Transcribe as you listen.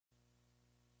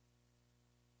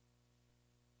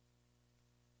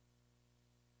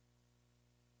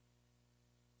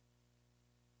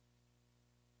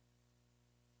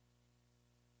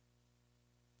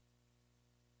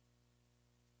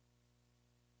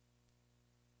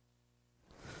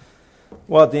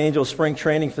Well, at the Angels Spring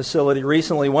Training Facility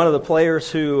recently, one of the players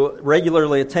who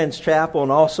regularly attends chapel and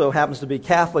also happens to be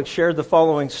Catholic shared the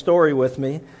following story with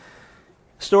me.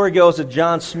 The story goes that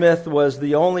John Smith was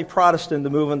the only Protestant to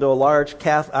move into a large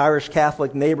Irish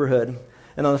Catholic neighborhood.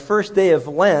 And on the first day of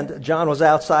Lent, John was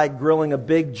outside grilling a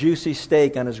big juicy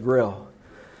steak on his grill.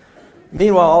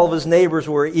 Meanwhile, all of his neighbors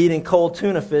were eating cold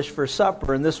tuna fish for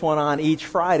supper, and this went on each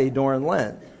Friday during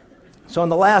Lent. So on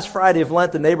the last Friday of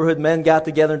Lent, the neighborhood men got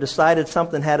together and decided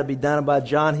something had to be done about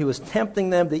John. He was tempting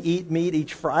them to eat meat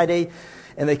each Friday,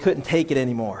 and they couldn't take it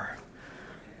anymore.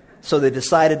 So they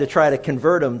decided to try to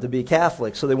convert him to be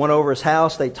Catholic. So they went over his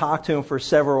house, they talked to him for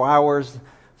several hours.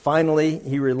 Finally,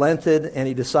 he relented, and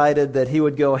he decided that he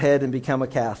would go ahead and become a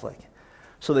Catholic.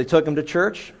 So they took him to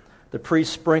church. The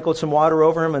priest sprinkled some water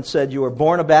over him and said, "You were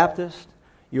born a Baptist,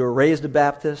 you were raised a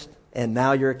Baptist, and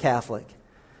now you're a Catholic."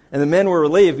 And the men were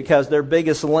relieved because their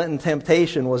biggest Lenten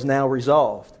temptation was now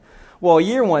resolved. Well, a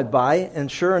year went by,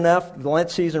 and sure enough, the Lent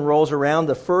season rolls around.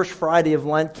 The first Friday of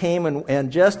Lent came,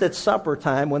 and just at supper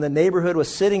time, when the neighborhood was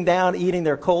sitting down eating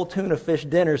their cold tuna fish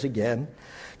dinners again,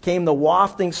 came the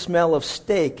wafting smell of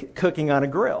steak cooking on a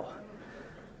grill.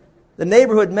 The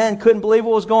neighborhood men couldn't believe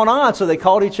what was going on, so they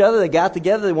called each other, they got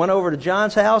together, they went over to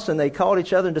John's house, and they called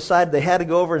each other and decided they had to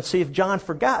go over and see if John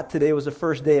forgot today was the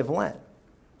first day of Lent.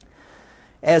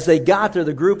 As they got there,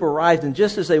 the group arrived, and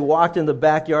just as they walked in the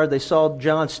backyard, they saw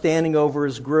John standing over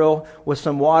his grill with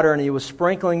some water, and he was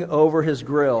sprinkling over his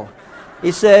grill.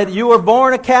 He said, "You were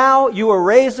born a cow, you were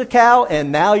raised a cow,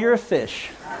 and now you're a fish."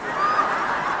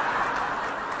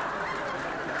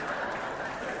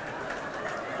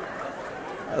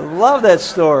 I love that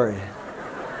story.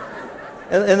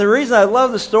 And the reason I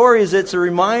love the story is it's a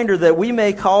reminder that we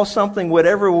may call something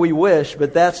whatever we wish,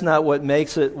 but that's not what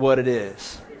makes it what it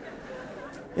is.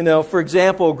 You know, for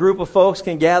example, a group of folks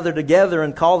can gather together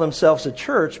and call themselves a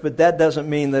church, but that doesn't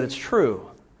mean that it's true.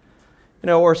 You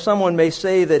know, or someone may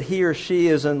say that he or she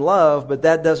is in love, but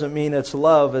that doesn't mean it's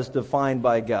love as defined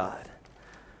by God.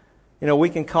 You know, we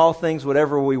can call things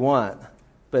whatever we want,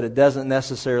 but it doesn't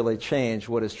necessarily change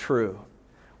what is true.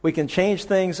 We can change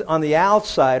things on the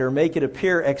outside or make it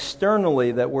appear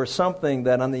externally that we're something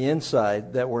that on the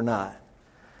inside that we're not.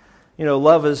 You know,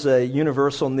 love is a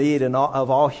universal need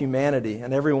of all humanity,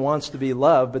 and everyone wants to be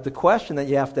loved. But the question that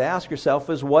you have to ask yourself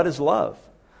is, what is love?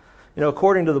 You know,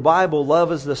 according to the Bible,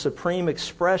 love is the supreme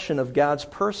expression of God's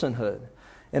personhood,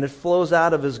 and it flows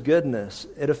out of His goodness.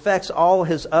 It affects all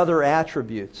His other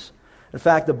attributes. In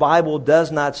fact, the Bible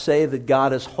does not say that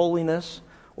God is holiness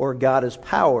or God is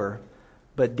power,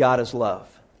 but God is love.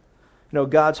 You know,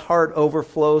 God's heart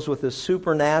overflows with His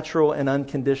supernatural and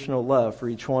unconditional love for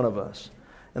each one of us.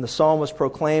 And the psalmist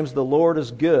proclaims, "The Lord is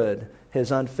good,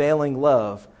 His unfailing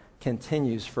love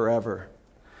continues forever."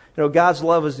 You know, God's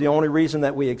love is the only reason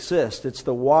that we exist. It's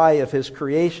the why of His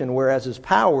creation, whereas His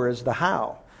power is the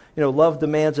how. You know, love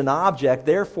demands an object.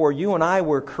 Therefore, you and I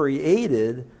were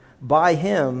created by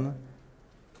Him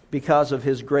because of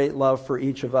His great love for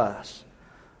each of us.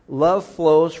 Love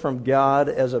flows from God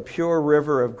as a pure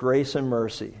river of grace and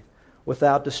mercy,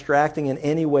 without distracting in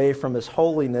any way from His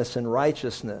holiness and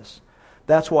righteousness.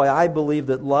 That's why I believe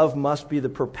that love must be the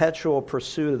perpetual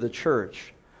pursuit of the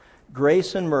church.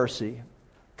 Grace and mercy,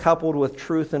 coupled with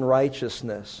truth and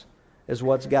righteousness, is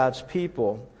what God's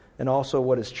people and also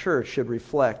what His church should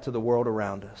reflect to the world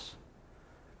around us.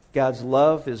 God's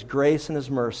love, His grace, and His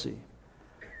mercy,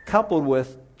 coupled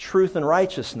with truth and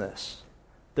righteousness.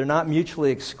 They're not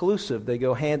mutually exclusive. They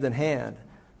go hand in hand.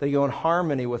 They go in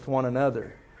harmony with one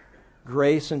another.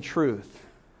 Grace and truth.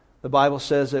 The Bible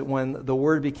says that when the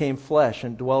Word became flesh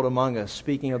and dwelt among us,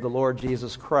 speaking of the Lord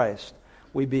Jesus Christ,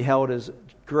 we beheld His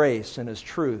grace and His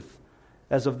truth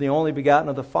as of the only begotten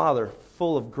of the Father,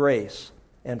 full of grace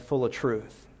and full of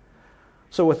truth.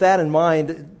 So with that in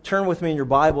mind, turn with me in your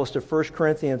Bibles to 1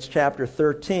 Corinthians chapter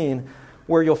 13,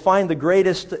 where you'll find the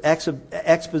greatest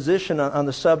exposition on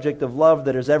the subject of love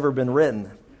that has ever been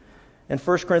written. In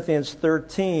 1 Corinthians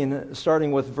 13,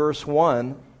 starting with verse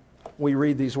 1, we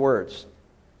read these words.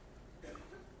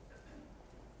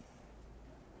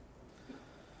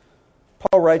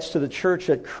 Paul writes to the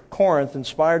church at Corinth,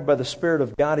 inspired by the Spirit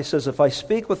of God. He says, "If I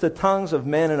speak with the tongues of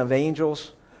men and of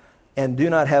angels and do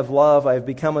not have love, I have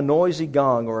become a noisy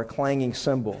gong or a clanging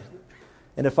cymbal.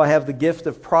 And if I have the gift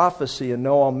of prophecy and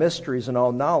know all mysteries and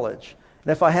all knowledge,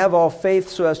 and if I have all faith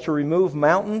so as to remove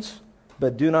mountains,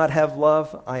 but do not have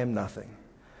love, I am nothing.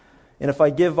 And if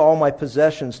I give all my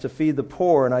possessions to feed the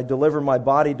poor, and I deliver my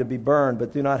body to be burned,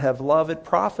 but do not have love, it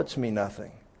profits me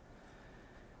nothing."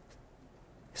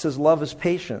 He says, love is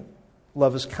patient,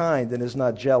 love is kind and is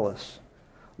not jealous.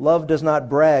 Love does not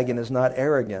brag and is not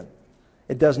arrogant.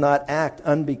 It does not act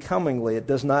unbecomingly. It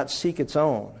does not seek its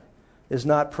own, is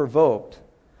not provoked,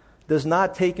 does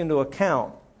not take into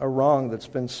account a wrong that's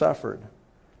been suffered,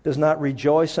 does not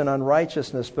rejoice in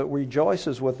unrighteousness, but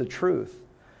rejoices with the truth,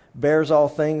 bears all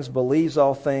things, believes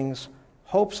all things,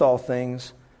 hopes all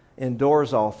things,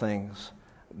 endures all things.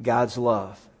 God's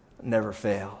love never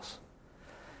fails.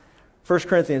 1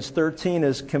 Corinthians 13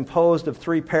 is composed of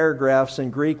 3 paragraphs in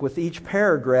Greek, with each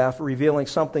paragraph revealing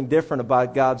something different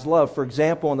about God's love. For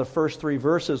example, in the first 3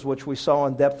 verses, which we saw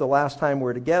in depth the last time we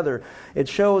were together, it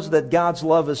shows that God's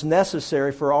love is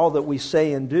necessary for all that we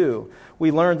say and do.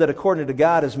 We learned that according to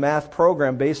God, his math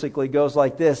program basically goes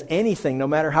like this: anything, no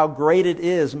matter how great it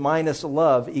is, minus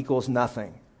love equals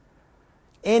nothing.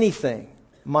 Anything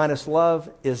minus love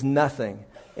is nothing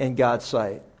in God's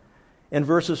sight. In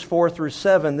verses 4 through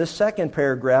 7, this second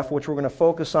paragraph, which we're going to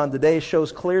focus on today,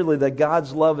 shows clearly that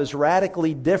God's love is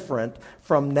radically different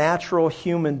from natural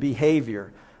human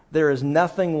behavior. There is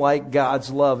nothing like God's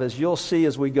love. As you'll see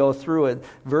as we go through it,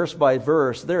 verse by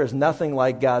verse, there is nothing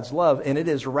like God's love, and it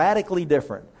is radically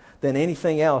different than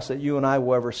anything else that you and I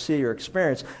will ever see or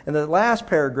experience. And the last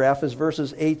paragraph is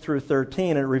verses 8 through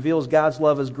 13, and it reveals God's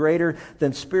love is greater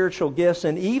than spiritual gifts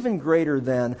and even greater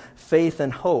than faith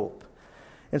and hope.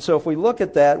 And so if we look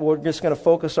at that, we're just going to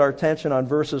focus our attention on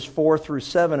verses 4 through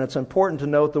 7. It's important to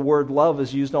note the word love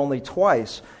is used only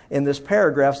twice in this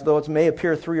paragraph, though it may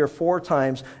appear 3 or 4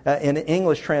 times in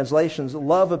English translations.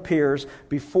 Love appears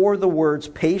before the words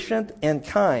patient and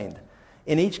kind.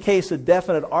 In each case, a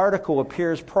definite article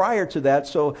appears prior to that,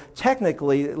 so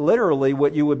technically, literally,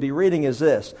 what you would be reading is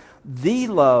this: the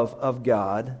love of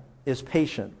God is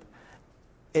patient.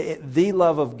 The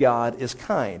love of God is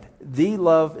kind. The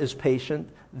love is patient.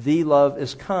 The love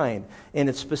is kind. And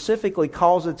it specifically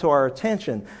calls it to our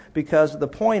attention because the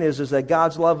point is that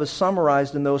God's love is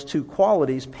summarized in those 2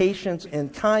 qualities, patience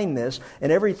and kindness, and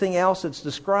everything else that's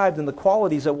described in the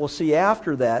qualities that we'll see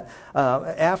after that,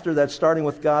 starting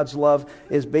with God's love,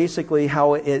 is basically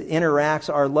how it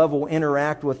interacts, our love will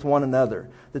interact with one another.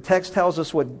 The text tells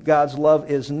us what God's love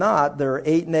is not. There are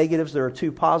 8 negatives, there are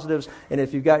 2 positives, and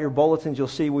if you've got your bulletins, you'll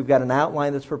see we've got an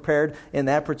outline that's prepared in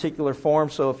that particular form.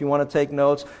 So if you want to take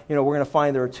notes, we're going to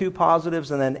find there are 2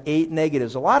 positives and then 8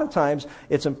 negatives. A lot of times,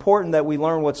 it's important that we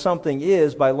learn what something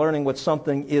is by learning what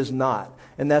something is not.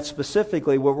 And that's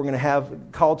specifically what we're going to have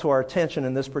called to our attention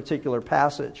in this particular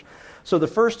passage. So the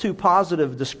first 2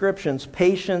 positive descriptions,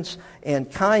 patience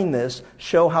and kindness,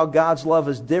 show how God's love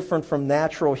is different from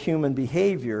natural human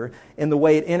behavior in the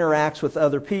way it interacts with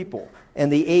other people.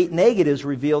 And the 8 negatives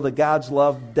reveal that God's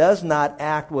love does not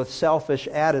act with selfish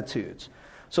attitudes.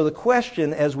 So the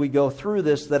question as we go through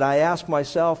this that I ask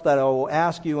myself, that I will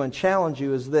ask you and challenge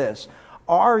you, is this: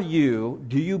 do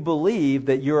you believe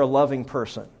that you're a loving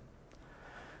person?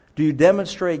 Do you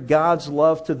demonstrate God's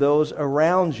love to those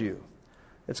around you?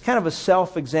 It's kind of a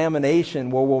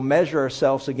self-examination where we'll measure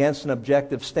ourselves against an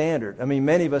objective standard. I mean,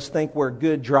 many of us think we're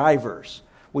good drivers.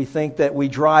 We think that we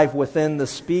drive within the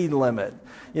speed limit.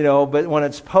 But when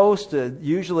it's posted,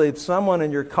 usually someone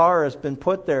in your car has been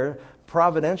put there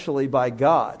providentially by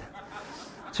God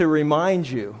to remind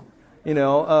you,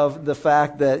 of the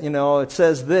fact that, it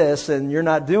says this and you're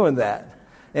not doing that.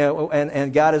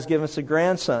 And God has given us a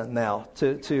grandson now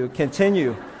to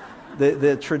continue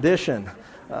the tradition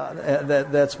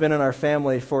that's been in our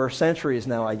family for centuries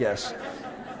now, I guess.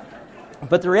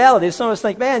 But the reality is, some of us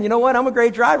think, man, you know what? I'm a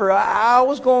great driver. I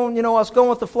was going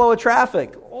with the flow of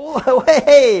traffic. Oh,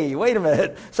 hey, wait a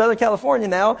minute. Southern California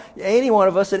now, any one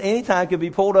of us at any time could be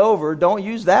pulled over. Don't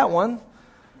use that one.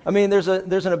 I mean, there's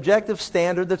an objective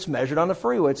standard that's measured on the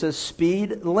freeway. It says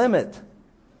speed limit.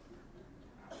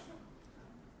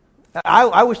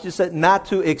 I wish it said not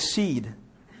to exceed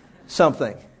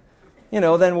something.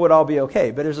 Then we'd all be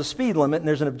okay. But there's a speed limit and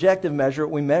there's an objective measure.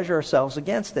 We measure ourselves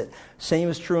against it. Same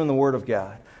is true in the Word of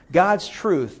God. God's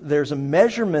truth, there's a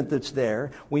measurement that's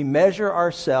there. We measure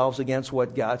ourselves against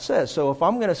what God says. So if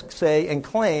I'm going to say and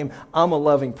claim I'm a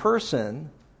loving person,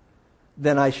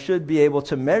 then I should be able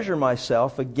to measure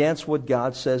myself against what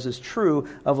God says is true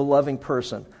of a loving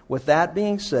person. With that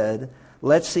being said,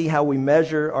 let's see how we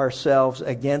measure ourselves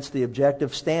against the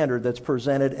objective standard that's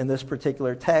presented in this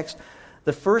particular text.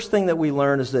 The first thing that we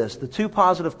learn is this: the 2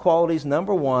 positive qualities.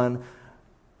 Number 1,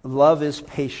 love is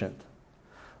patient.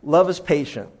 Love is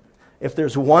patient. If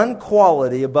there's one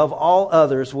quality above all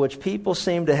others which people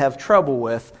seem to have trouble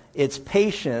with, it's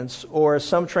patience, or as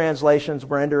some translations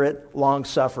render it,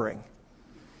 long-suffering.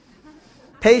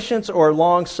 Patience or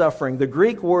long-suffering. The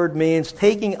Greek word means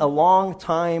taking a long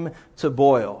time to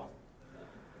boil.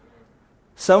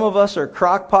 Some of us are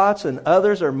crock pots and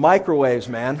others are microwaves,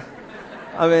 man.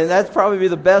 I mean, that'd probably be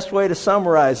the best way to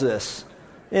summarize this.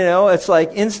 It's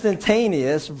like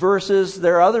instantaneous versus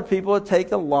there are other people that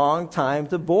take a long time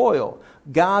to boil.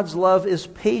 God's love is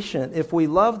patient. If we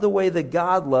love the way that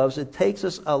God loves, it takes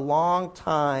us a long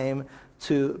time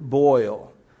to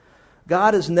boil.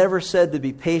 God is never said to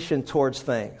be patient towards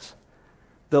things.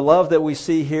 The love that we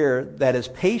see here that is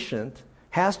patient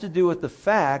has to do with the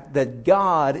fact that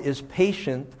God is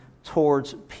patient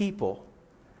towards people.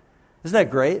 Isn't that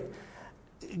great?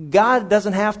 God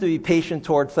doesn't have to be patient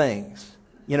toward things.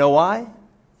 You know why?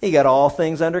 He got all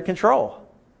things under control.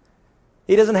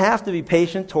 He doesn't have to be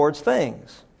patient towards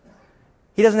things.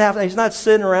 He's not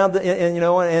sitting around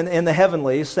in the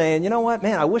heavenlies saying, you know what,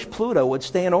 man, I wish Pluto would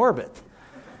stay in orbit.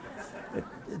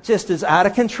 It just is out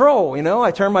of control.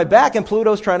 I turn my back and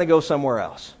Pluto's trying to go somewhere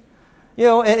else.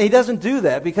 And he doesn't do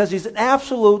that because he's in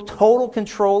absolute, total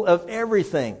control of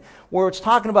everything. Where it's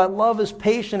talking about love is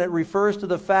patient, it refers to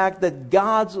the fact that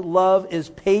God's love is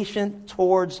patient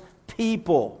towards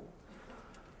people.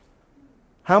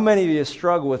 How many of you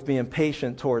struggle with being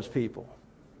patient towards people?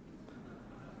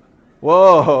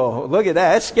 Whoa, look at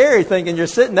that. It's scary thinking you're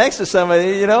sitting next to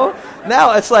somebody,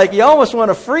 Now it's like you almost want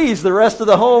to freeze the rest of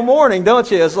the whole morning,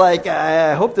 don't you? It's like,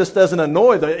 I hope this doesn't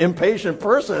annoy the impatient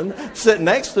person sitting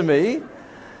next to me.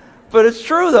 But it's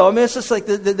true, though. I mean, it's just like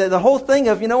the whole thing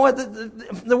of,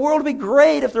 the world would be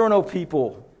great if there were no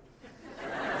people.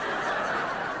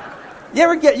 You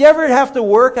ever have to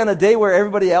work on a day where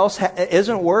everybody else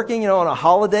isn't working, on a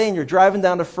holiday, and you're driving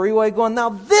down the freeway going, now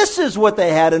this is what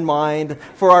they had in mind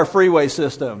for our freeway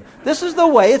system. This is the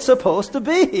way it's supposed to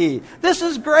be. This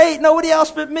is great. Nobody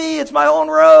else but me. It's my own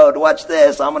road. Watch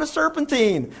this. I'm on a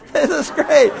serpentine. This is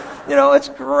great. It's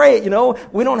great.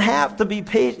 We don't have to be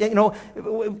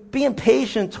patient. Being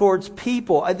patient towards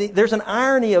people. There's an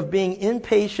irony of being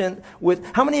impatient with,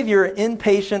 how many of you are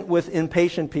impatient with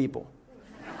impatient people?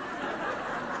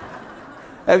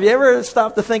 Have you ever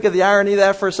stopped to think of the irony of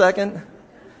that for a second?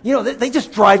 They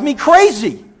just drive me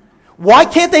crazy. Why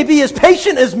can't they be as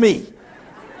patient as me?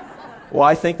 Well,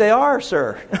 I think they are,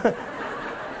 sir.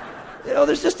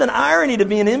 There's just an irony to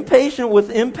being impatient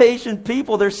with impatient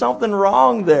people. There's something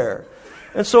wrong there.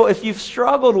 And so if you've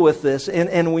struggled with this,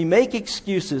 and we make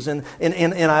excuses, and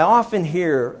I often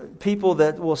hear people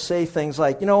that will say things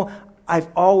like, I've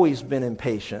always been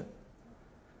impatient.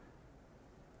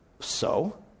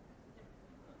 So?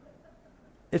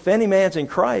 If any man's in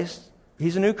Christ,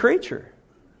 he's a new creature.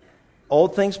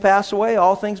 Old things pass away,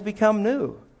 all things become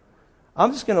new.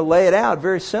 I'm just going to lay it out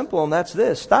very simple, and that's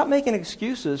this. Stop making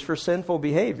excuses for sinful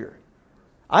behavior.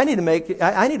 I need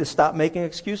to stop making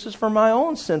excuses for my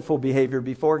own sinful behavior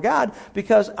before God,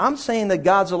 because I'm saying that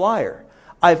God's a liar.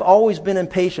 I've always been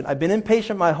impatient. I've been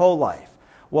impatient my whole life.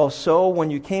 Well, so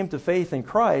when you came to faith in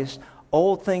Christ,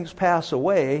 old things pass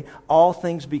away, all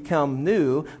things become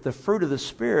new. The fruit of the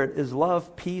Spirit is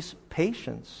love, peace,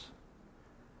 patience.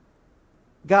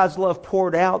 God's love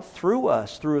poured out through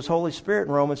us, through His Holy Spirit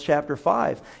in Romans chapter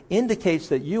 5, indicates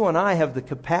that you and I have the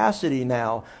capacity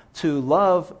now to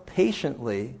love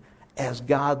patiently as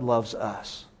God loves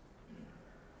us.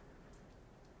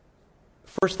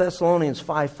 1 Thessalonians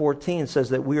 5:14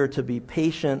 says that we are to be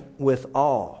patient with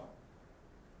all.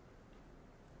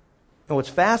 And what's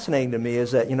fascinating to me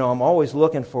is that, I'm always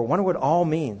looking for, wonder what all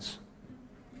means.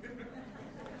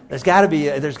 There's got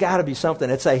to be something.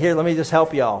 It's like, here, let me just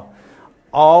help y'all.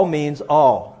 All means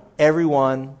all.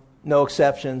 Everyone, no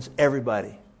exceptions,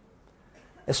 everybody.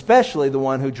 Especially the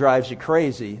one who drives you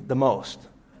crazy the most.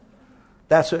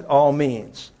 That's what all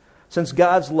means. Since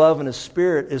God's love and His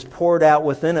Spirit is poured out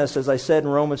within us, as I said in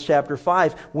Romans chapter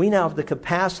 5, we now have the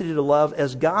capacity to love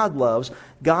as God loves.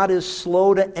 God is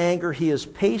slow to anger. He is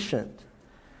patient.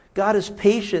 God is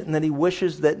patient in that He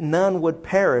wishes that none would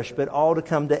perish, but all to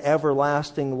come to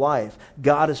everlasting life.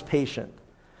 God is patient.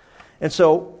 And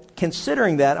so,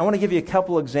 considering that, I want to give you a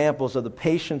couple examples of the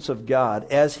patience of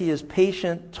God as He is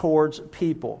patient towards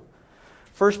people.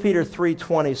 1 Peter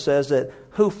 3:20 says that,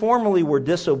 who formerly were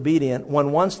disobedient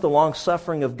when once the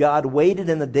long-suffering of God waited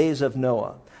in the days of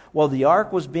Noah, while the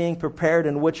ark was being prepared,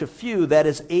 in which a few, that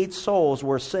is 8 souls,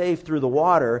 were saved through the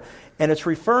water. And it's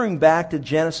referring back to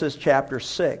Genesis chapter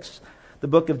 6. The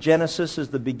book of Genesis is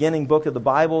the beginning book of the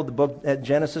Bible. The book at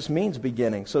Genesis means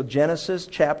beginning. So Genesis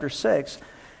chapter 6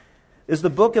 is the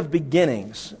book of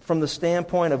beginnings from the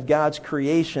standpoint of God's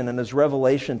creation and His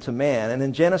revelation to man. And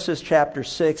in Genesis chapter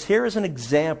 6, here is an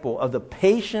example of the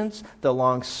patience, the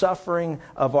long-suffering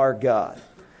of our God.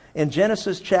 In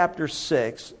Genesis chapter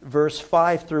 6, verse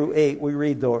 5 through 8, we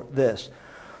read this.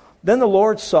 Then the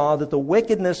Lord saw that the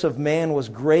wickedness of man was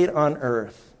great on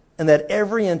earth, and that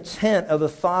every intent of the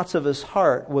thoughts of his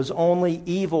heart was only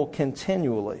evil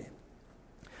continually.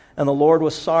 And the Lord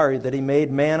was sorry that he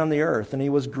made man on the earth, and he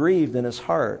was grieved in his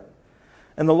heart.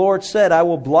 And the Lord said, I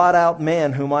will blot out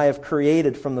man whom I have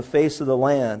created from the face of the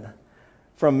land,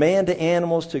 from man to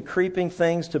animals to creeping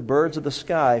things to birds of the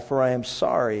sky, for I am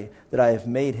sorry that I have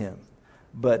made him.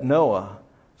 But Noah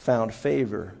found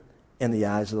favor in the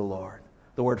eyes of the Lord.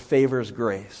 The word favor is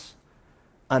grace.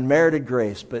 Unmerited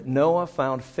grace, but Noah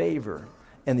found favor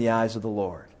in the eyes of the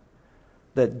Lord.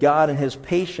 That God in his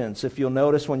patience, if you'll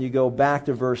notice when you go back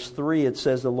to verse 3, it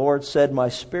says, the Lord said, my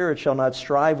spirit shall not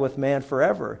strive with man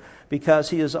forever, because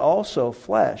he is also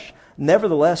flesh.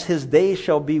 Nevertheless, his days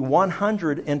shall be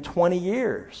 120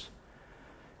 years.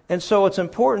 And so it's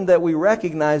important that we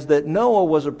recognize that Noah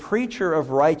was a preacher of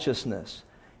righteousness.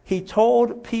 He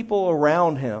told people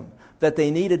around him that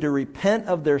they needed to repent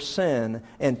of their sin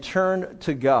and turn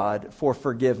to God for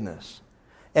forgiveness.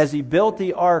 As he built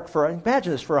the ark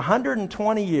imagine this, for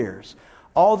 120 years,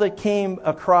 all that came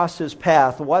across his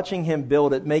path, watching him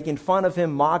build it, making fun of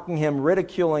him, mocking him,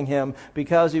 ridiculing him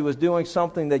because he was doing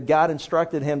something that God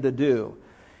instructed him to do.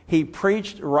 He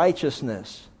preached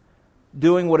righteousness,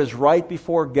 doing what is right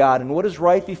before God. And what is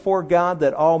right before God?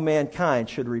 That all mankind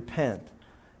should repent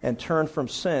and turn from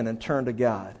sin and turn to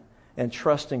God and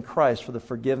trust in Christ for the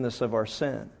forgiveness of our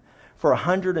sin. For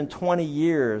 120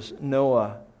 years,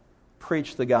 Noah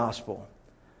preached the gospel.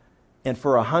 And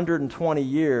for 120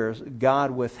 years,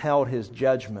 God withheld his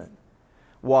judgment.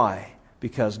 Why?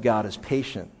 Because God is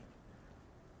patient.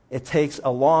 It takes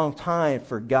a long time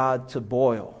for God to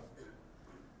boil.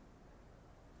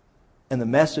 And the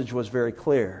message was very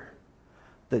clear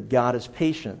that God is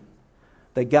patient,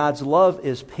 that God's love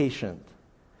is patient.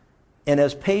 And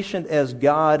as patient as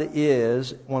God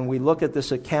is, when we look at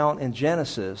this account in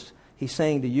Genesis, he's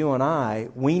saying to you and I,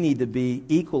 we need to be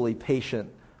equally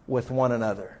patient with one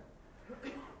another.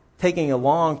 Taking a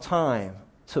long time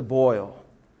to boil.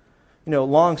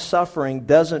 Long suffering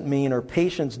doesn't mean, or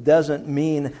patience doesn't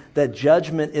mean that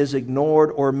judgment is ignored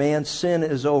or man's sin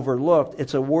is overlooked.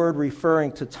 It's a word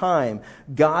referring to time.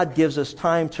 God gives us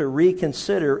time to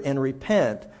reconsider and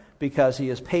repent because he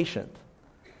is patient.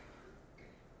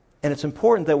 And it's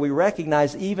important that we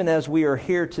recognize, even as we are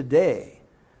here today,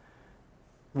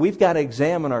 we've got to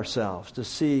examine ourselves to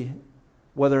see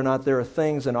whether or not there are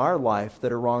things in our life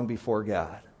that are wrong before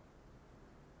God.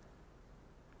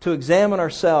 To examine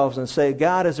ourselves and say,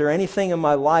 God, is there anything in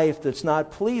my life that's not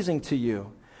pleasing to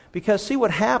you? Because see what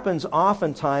happens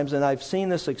oftentimes, and I've seen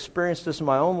this, experienced this in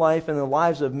my own life and in the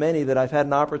lives of many that I've had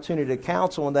an opportunity to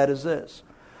counsel, and that is this.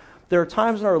 There are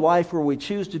times in our life where we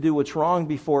choose to do what's wrong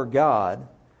before God,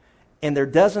 and there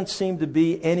doesn't seem to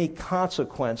be any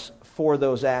consequence for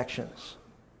those actions.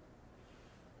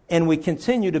 And we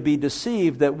continue to be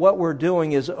deceived that what we're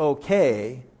doing is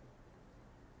okay.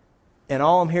 And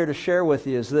all I'm here to share with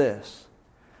you is this,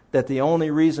 that the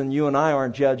only reason you and I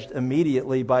aren't judged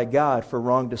immediately by God for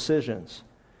wrong decisions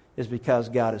is because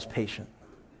God is patient.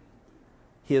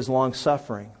 He is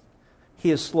long-suffering. He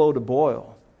is slow to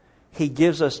boil. He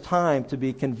gives us time to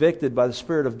be convicted by the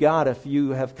Spirit of God. If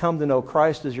you have come to know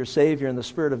Christ as your Savior and the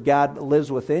Spirit of God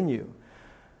lives within you,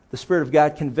 the Spirit of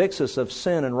God convicts us of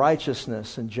sin and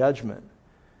righteousness and judgment.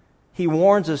 He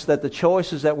warns us that the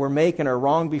choices that we're making are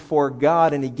wrong before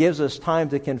God, and He gives us time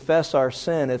to confess our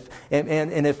sin.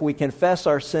 If we confess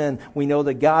our sin, we know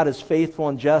that God is faithful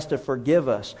and just to forgive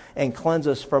us and cleanse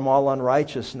us from all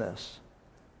unrighteousness.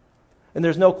 And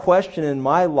there's no question in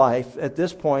my life at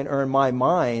this point, or in my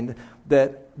mind,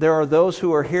 that there are those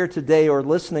who are here today or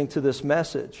listening to this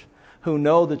message who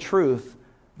know the truth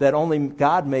that only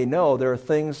God may know. There are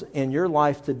things in your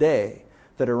life today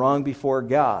that are wrong before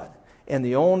God. And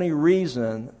the only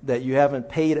reason that you haven't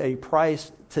paid a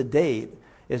price to date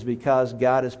is because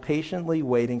God is patiently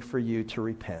waiting for you to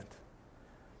repent.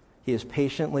 He is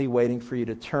patiently waiting for you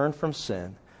to turn from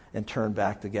sin and turn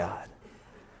back to God.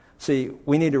 See,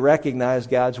 we need to recognize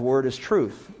God's Word is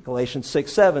truth. Galatians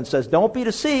 6:7 says, don't be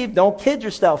deceived, don't kid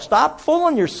yourself. Stop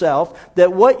fooling yourself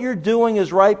that what you're doing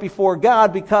is right before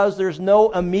God, because there's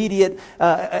no immediate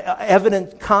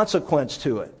evident consequence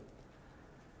to it.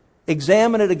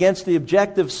 Examine it against the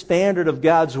objective standard of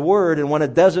God's Word, and when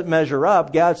it doesn't measure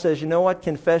up, God says, you know what,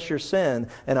 confess your sin,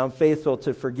 and I'm faithful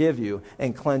to forgive you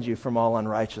and cleanse you from all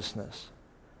unrighteousness.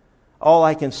 All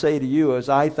I can say to you is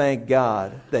I thank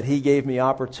God that He gave me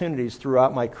opportunities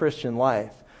throughout my Christian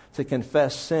life to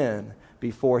confess sin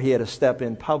before He had to step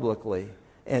in publicly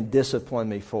and discipline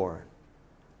me for it.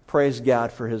 Praise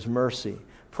God for His mercy.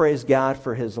 Praise God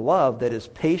for His love that is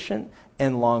patient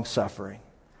and long-suffering.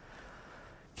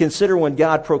 Consider when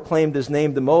God proclaimed His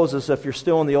name to Moses. If you're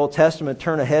still in the Old Testament,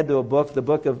 turn ahead to the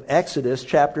book of Exodus,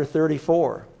 chapter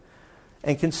 34.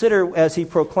 And consider as He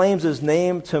proclaims His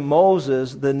name to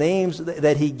Moses, the names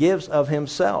that He gives of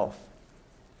Himself.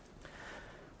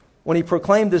 When He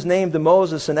proclaimed His name to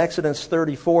Moses in Exodus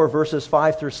 34, verses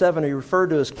 5 through 7, He referred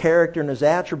to His character and His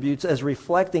attributes as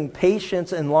reflecting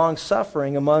patience and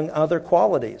long-suffering, among other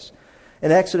qualities.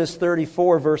 In Exodus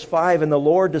 34, verse 5, "And the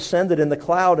Lord descended in the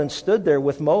cloud and stood there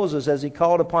with Moses as he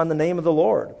called upon the name of the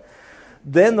Lord.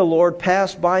 Then the Lord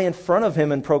passed by in front of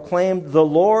him and proclaimed, the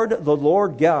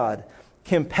Lord God,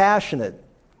 compassionate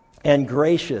and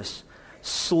gracious,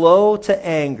 slow to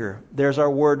anger." There's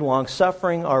our word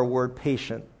long-suffering, our word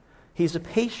patient. He's a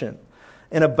patient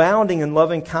and abounding in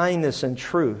loving kindness and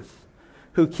truth,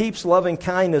 who keeps loving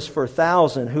kindness for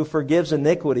 1,000, who forgives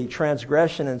iniquity,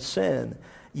 transgression, and sin.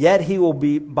 Yet He will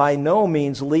by no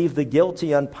means leave the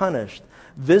guilty unpunished,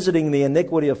 visiting the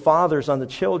iniquity of fathers on the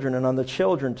children and on the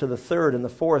children to the third and the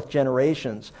fourth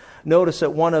generations. Notice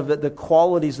that one of the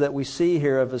qualities that we see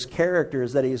here of His character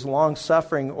is that He is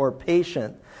long-suffering or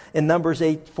patient. In Numbers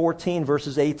 14,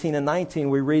 verses 18 and 19,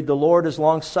 we read, "The Lord is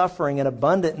long-suffering and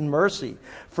abundant in mercy,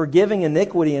 forgiving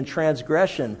iniquity and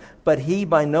transgression, but He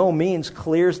by no means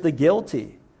clears the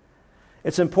guilty."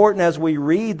 It's important as we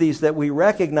read these that we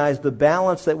recognize the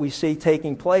balance that we see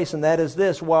taking place, and that is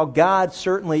this: while God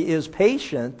certainly is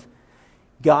patient,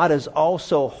 God is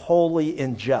also holy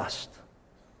and just.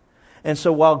 And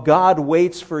so while God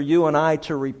waits for you and I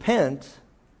to repent,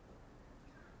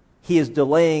 He is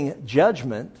delaying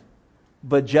judgment,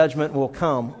 but judgment will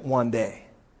come one day.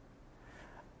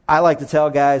 I like to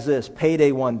tell guys this: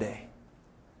 payday one day.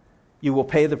 You will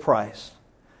pay the price.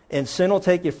 And sin will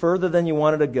take you further than you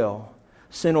wanted to go.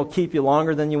 Sin will keep you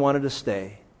longer than you wanted to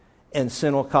stay. And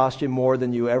sin will cost you more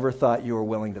than you ever thought you were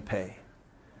willing to pay.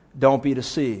 Don't be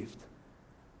deceived.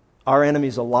 Our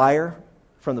enemy's a liar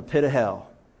from the pit of hell,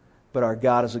 but our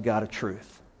God is a God of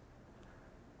truth.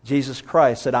 Jesus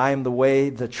Christ said, "I am the way,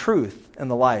 the truth, and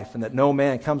the life, and that no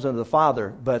man comes unto the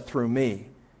Father but through me."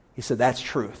 He said, that's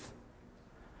truth.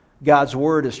 God's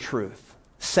Word is truth.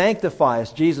 Sanctify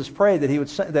us. Jesus prayed that He would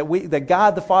that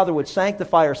God the Father would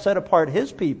sanctify or set apart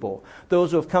His people,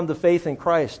 those who have come to faith in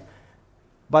Christ,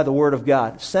 by the Word of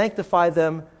God. Sanctify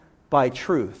them by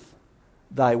truth.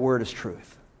 Thy Word is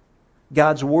truth.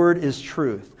 God's Word is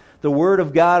truth. The Word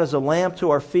of God is a lamp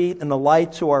to our feet and a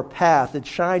light to our path. It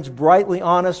shines brightly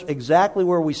on us exactly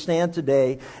where we stand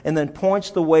today, and then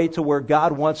points the way to where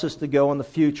God wants us to go in the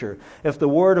future. If the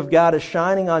Word of God is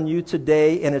shining on you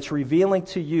today and it's revealing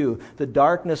to you the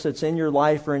darkness that's in your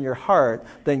life or in your heart,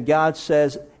 then God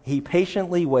says He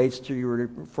patiently waits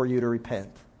for you to repent.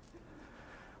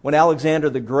 When Alexander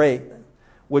the Great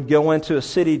would go into a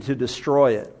city to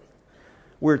destroy it,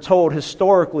 we're told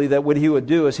historically that what he would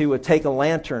do is he would take a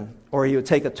lantern or he would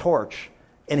take a torch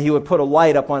and he would put a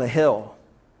light up on a hill.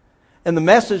 And the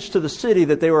message to the city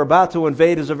that they were about to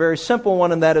invade is a very simple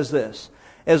one, and that is this: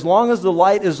 as long as the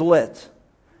light is lit,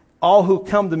 all who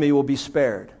come to me will be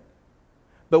spared.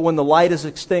 But when the light is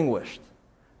extinguished,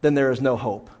 then there is no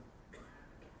hope.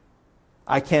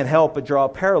 I can't help but draw a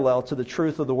parallel to the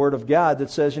truth of the Word of God that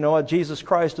says, you know what, Jesus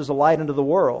Christ is a light unto the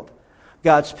world.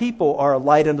 God's people are a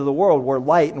light unto the world. We're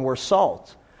light and we're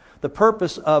salt. The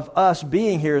purpose of us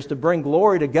being here is to bring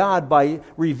glory to God by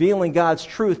revealing God's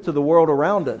truth to the world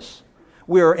around us.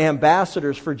 We are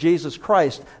ambassadors for Jesus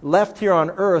Christ, left here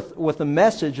on earth with a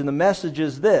message, and the message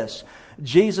is this: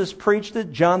 Jesus preached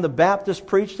it, John the Baptist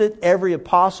preached it, every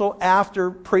apostle after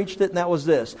preached it, and that was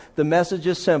this. The message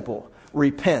is simple: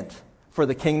 repent, for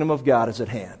the kingdom of God is at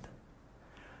hand.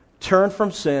 Turn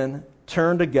from sin,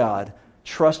 turn to God,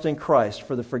 trust in Christ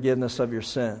for the forgiveness of your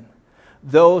sin.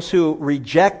 Those who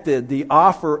rejected the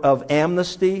offer of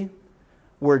amnesty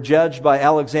were judged by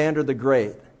Alexander the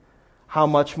Great. How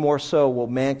much more so will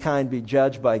mankind be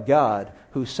judged by God,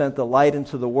 who sent the light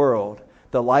into the world?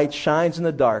 The light shines in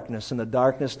the darkness, and the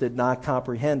darkness did not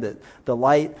comprehend it. The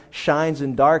light shines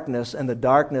in darkness, and the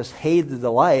darkness hated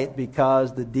the light,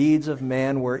 because the deeds of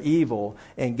man were evil,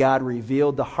 and God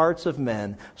revealed the hearts of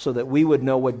men so that we would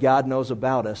know what God knows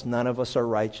about us. None of us are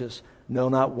righteous, no,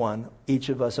 not one. Each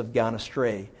of us have gone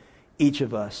astray. Each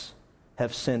of us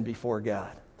have sinned before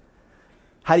God.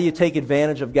 How do you take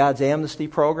advantage of God's amnesty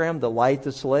program, the light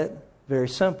that's lit? Very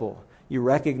simple. You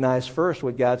recognize first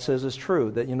what God says is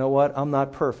true, that you know what, I'm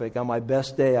not perfect. On my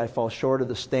best day, I fall short of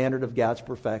the standard of God's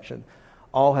perfection.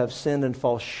 All have sinned and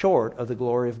fall short of the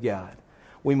glory of God.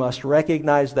 We must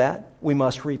recognize that. We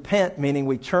must repent, meaning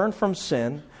we turn from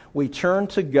sin, we turn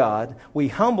to God, we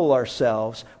humble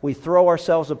ourselves, we throw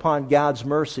ourselves upon God's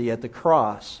mercy at the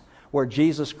cross. where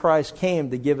Jesus Christ came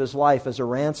to give his life as a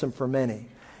ransom for many.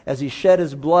 As he shed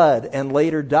his blood and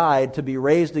later died to be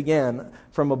raised again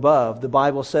from above, the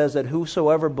Bible says that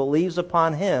whosoever believes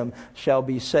upon him shall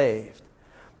be saved.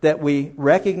 That we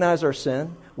recognize our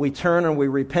sin, we turn and we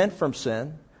repent from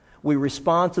sin, we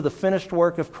respond to the finished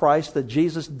work of Christ, that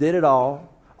Jesus did it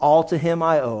all to him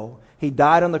I owe. He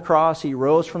died on the cross, he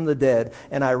rose from the dead,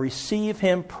 and I receive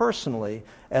him personally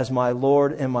as my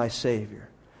Lord and my Savior.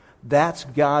 That's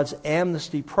God's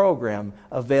amnesty program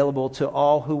available to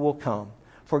all who will come.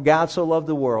 For God so loved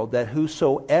the world that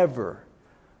whosoever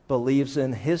believes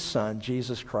in his Son,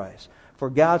 Jesus Christ. For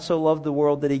God so loved the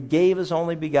world that he gave his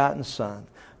only begotten Son,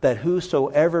 that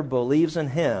whosoever believes in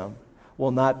him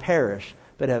will not perish,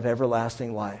 but have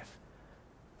everlasting life.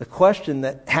 The question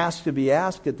that has to be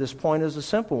asked at this point is a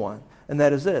simple one, and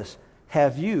that is this: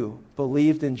 have you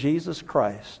believed in Jesus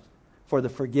Christ for the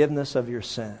forgiveness of your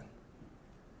sin?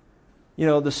 You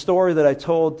know, the story that I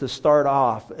told to start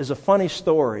off is a funny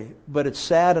story, but it's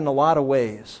sad in a lot of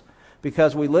ways.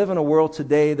 Because we live in a world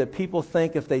today that people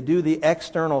think if they do the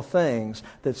external things,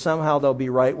 that somehow they'll be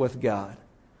right with God.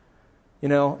 You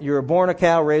know, you were born a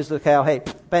cow, raised a cow, hey,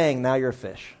 bang, now you're a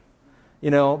fish.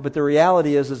 You know, but the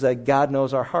reality is that God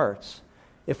knows our hearts.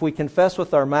 If we confess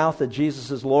with our mouth that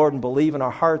Jesus is Lord and believe in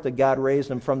our heart that God raised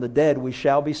him from the dead, we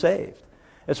shall be saved.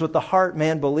 It's with the heart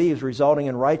man believes, resulting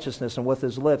in righteousness, and with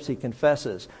his lips he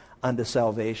confesses unto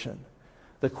salvation.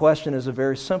 The question is a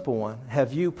very simple one.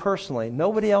 Have you personally,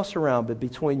 nobody else around, but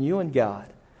between you and God,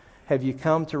 have you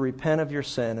come to repent of your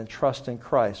sin and trust in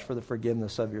Christ for the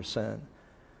forgiveness of your sin?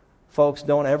 Folks,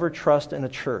 don't ever trust in a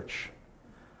church.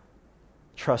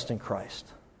 Trust in Christ.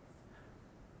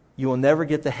 You will never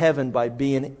get to heaven by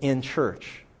being in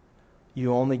church.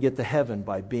 You only get to heaven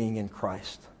by being in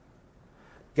Christ.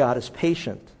 God is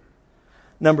patient.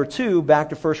 Number 2, back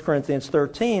to 1 Corinthians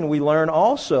 13, we learn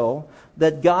also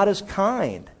that God is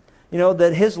kind. You know,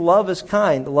 that his love is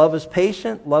kind. Love is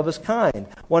patient. Love is kind.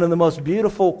 One of the most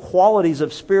beautiful qualities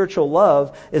of spiritual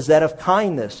love is that of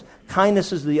kindness.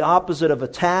 Kindness is the opposite of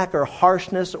attack or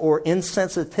harshness or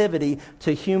insensitivity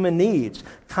to human needs.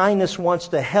 Kindness wants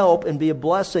to help and be a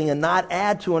blessing and not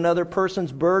add to another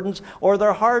person's burdens or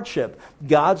their hardship.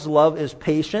 God's love is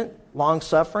patient,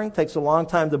 long-suffering, takes a long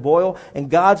time to boil, and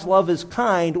God's love is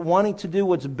kind, wanting to do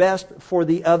what's best for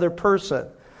the other person.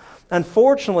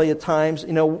 Unfortunately, at times,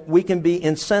 you know, we can be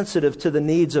insensitive to the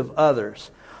needs of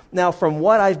others. Now, from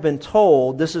what I've been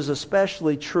told, this is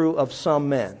especially true of some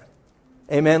men.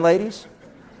 Amen, ladies?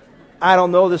 I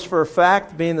don't know this for a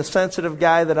fact, being the sensitive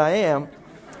guy that I am,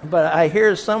 but I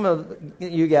hear some of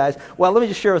you guys. Well, let me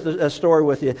just share a story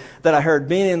with you that I heard.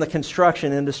 Being in the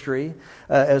construction industry,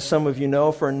 as some of you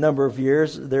know, for a number of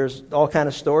years, there's all kind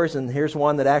of stories, and here's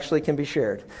one that actually can be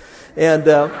shared. And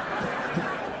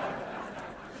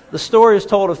the story is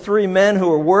told of 3 men who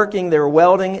were working. They were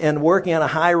welding and working on a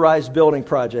high-rise building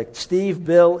project. Steve,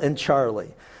 Bill, and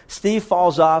Charlie. Steve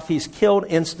falls off. He's killed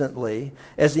instantly.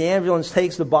 As the ambulance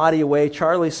takes the body away,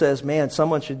 Charlie says, man,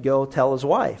 someone should go tell his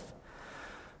wife.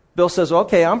 Bill says,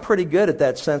 okay, I'm pretty good at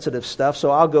that sensitive stuff,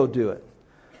 so I'll go do it.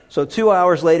 So 2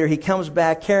 hours later, he comes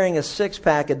back carrying a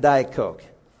 6-pack of Diet Coke.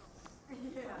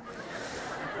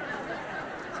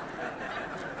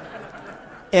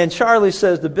 And Charlie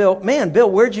says to Bill, man, Bill,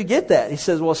 where'd you get that? He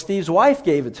says, well, Steve's wife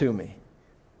gave it to me.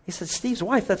 He said, Steve's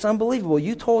wife? That's unbelievable.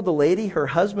 You told the lady her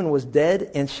husband was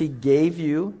dead and she gave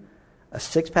you a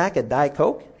 6-pack of Diet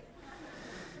Coke?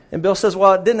 And Bill says,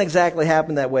 well, it didn't exactly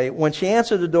happen that way. When she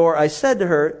answered the door, I said to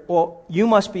her, well, you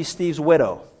must be Steve's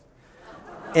widow.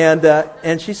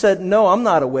 And she said, no, I'm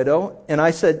not a widow. And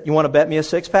I said, you want to bet me a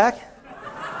 6-pack?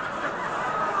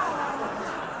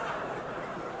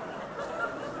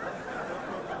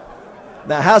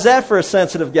 Now, how's that for a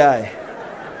sensitive guy?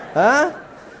 Huh?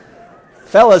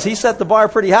 Fellas, he set the bar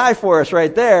pretty high for us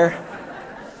right there.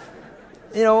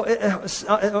 You know,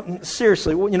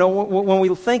 seriously, you know, when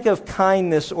we think of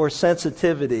kindness or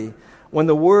sensitivity, when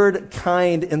the word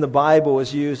kind in the Bible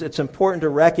is used, it's important to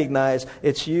recognize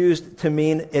it's used to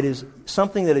mean it is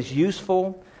something that is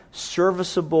useful,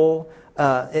 serviceable.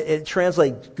 It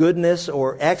translates goodness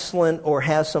or excellent or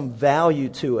has some value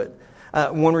to it.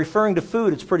 When referring to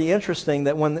food, it's pretty interesting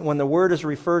that when the word is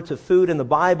referred to food in the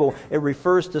Bible, it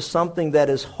refers to something that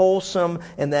is wholesome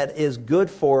and that is good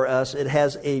for us. It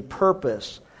has a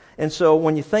purpose. And so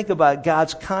when you think about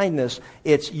God's kindness,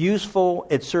 it's useful,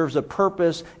 it serves a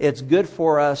purpose, it's good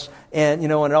for us, and, you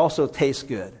know, and it also tastes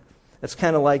good. It's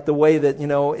kind of like the way that, you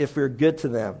know, if we're good to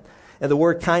them. And the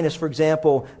word kindness, for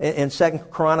example, in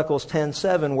 2 Chronicles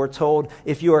 10:7, we're told,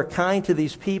 if you are kind to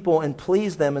these people and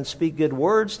please them and speak good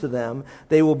words to them,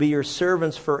 they will be your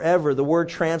servants forever. The word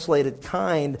translated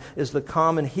kind is the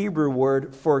common Hebrew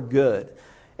word for good.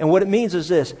 And what it means is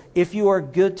this: if you are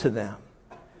good to them,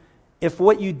 if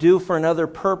what you do for another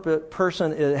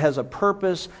person has a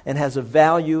purpose and has a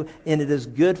value and it is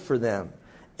good for them.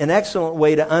 An excellent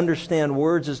way to understand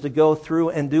words is to go through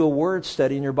and do a word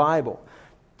study in your Bible.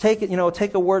 Take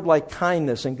a word like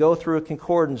kindness and go through a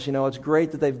concordance. It's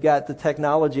great that they've got the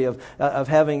technology of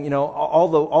having,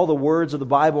 all the words of the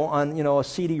Bible on, a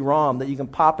CD-ROM that you can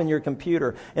pop in your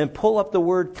computer and pull up the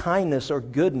word kindness or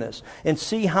goodness and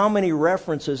see how many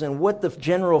references and what the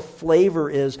general flavor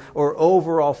is or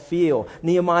overall feel.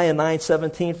 Nehemiah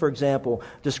 9:17, for example,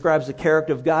 describes the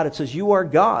character of God. It says, "You are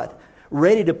God,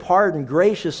 ready to pardon,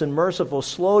 gracious and merciful,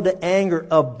 slow to anger,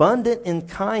 abundant in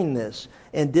kindness,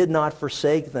 and did not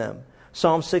forsake them."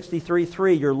 Psalm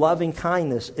 63:3, "Your loving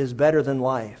kindness is better than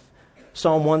life."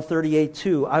 Psalm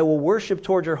 138:2, "I will worship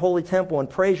toward your holy temple and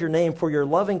praise your name for your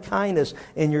loving kindness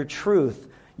and your truth.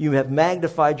 You have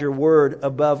magnified your word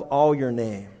above all your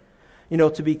name."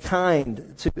 To be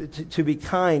kind, to be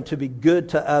kind, to be good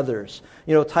to others.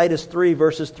 Titus 3,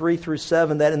 verses 3 through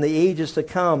 7, that in the ages to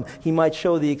come he might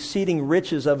show the exceeding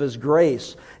riches of his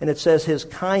grace. And it says his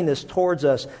kindness towards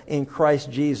us in Christ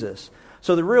Jesus.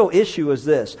 So the real issue is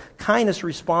this: kindness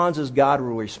responds as God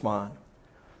will respond.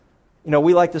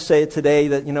 We like to say it today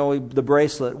that, the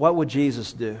bracelet, what would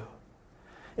Jesus do?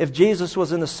 If Jesus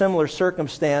was in a similar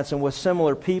circumstance and with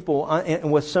similar people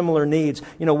and with similar needs,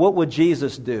 what would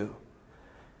Jesus do?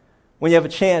 When you have a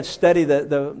chance, study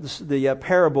the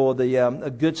parable of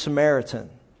the Good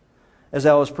Samaritan. As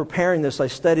I was preparing this, I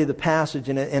studied the passage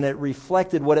and it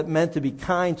reflected what it meant to be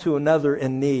kind to another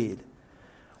in need.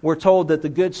 We're told that the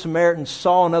Good Samaritan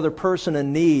saw another person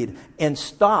in need and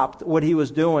stopped what he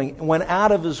was doing, went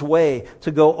out of his way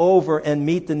to go over and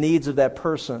meet the needs of that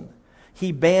person.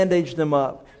 He bandaged them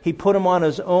up. He put him on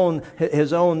his own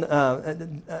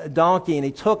donkey, and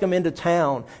he took him into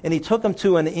town, and he took him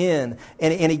to an inn,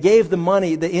 and he gave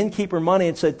the innkeeper money,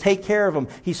 and said, "Take care of him."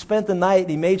 He spent the night,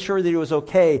 and he made sure that he was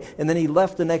okay, and then he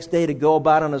left the next day to go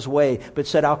about on his way, but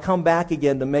said, "I'll come back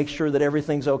again to make sure that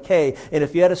everything's okay, and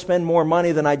if you had to spend more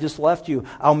money than I just left you,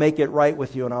 I'll make it right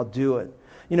with you, and I'll do it."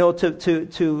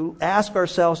 To ask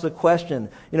ourselves the question,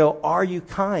 are you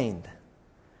kind?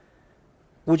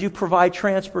 Would you provide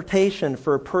transportation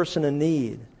for a person in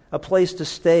need, a place to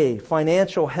stay,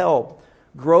 financial help,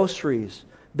 groceries,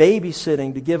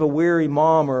 babysitting to give a weary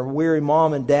mom or a weary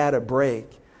mom and dad a break,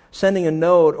 sending a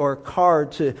note or a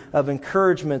card of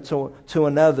encouragement to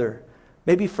another,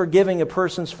 maybe forgiving a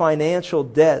person's financial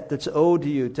debt that's owed to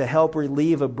you to help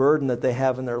relieve a burden that they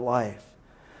have in their life,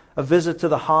 a visit to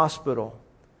the hospital,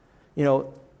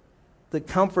 the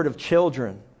comfort of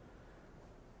children.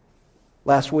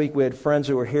 Last week we had friends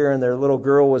who were here, and their little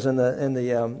girl was in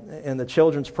the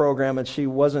children's program, and she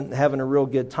wasn't having a real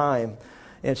good time,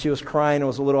 and she was crying and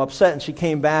was a little upset. And she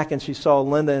came back and she saw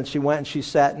Linda, and she went and she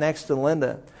sat next to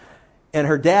Linda. And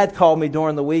her dad called me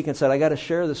during the week and said, "I got to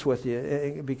share this with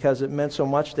you because it meant so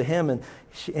much to him." And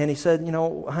he said,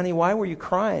 "Honey, why were you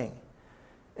crying?"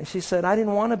 And she said, "I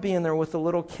didn't want to be in there with the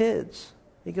little kids."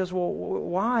 He goes, "Well,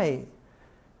 why?"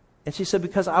 And she said,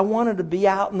 "Because I wanted to be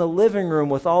out in the living room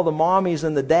with all the mommies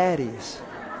and the daddies."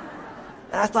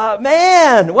 And I thought,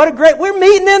 man, we're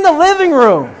meeting in the living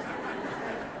room.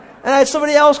 And I had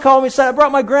somebody else call me and said, "I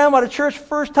brought my grandma to church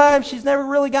first time. She's never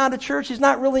really gone to church. She's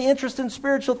not really interested in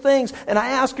spiritual things." And I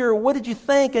asked her, "What did you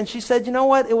think?" And she said, "You know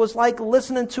what? It was like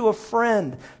listening to a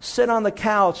friend sit on the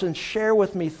couch and share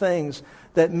with me things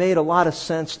that made a lot of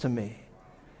sense to me."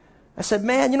 I said,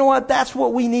 man, you know what? That's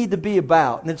what we need to be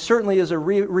about. And it certainly is a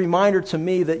reminder to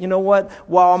me that,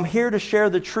 while I'm here to share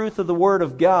the truth of the Word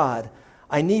of God,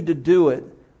 I need to do it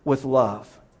with love.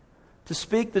 To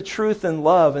speak the truth in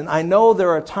love. And I know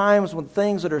there are times when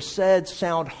things that are said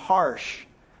sound harsh,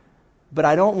 but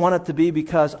I don't want it to be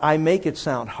because I make it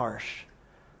sound harsh.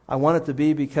 I want it to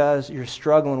be because you're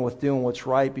struggling with doing what's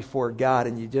right before God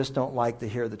and you just don't like to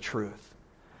hear the truth.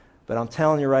 But I'm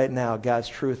telling you right now, God's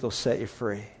truth will set you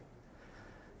free.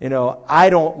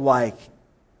 I don't like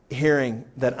hearing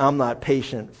that I'm not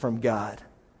patient from God.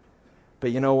 But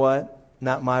you know what?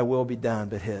 Not my will be done,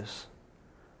 but His.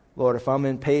 Lord, if I'm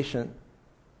impatient,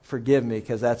 forgive me,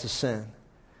 because that's a sin.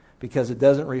 Because it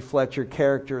doesn't reflect your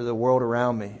character or the world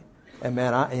around me. And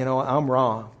man, I'm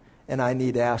wrong, and I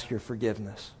need to ask your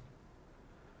forgiveness.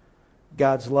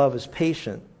 God's love is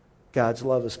patient. God's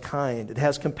love is kind. It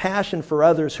has compassion for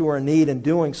others who are in need and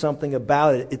doing something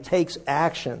about it. It takes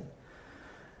action.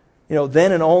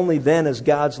 Then and only then is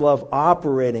God's love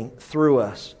operating through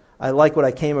us. I like what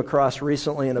I came across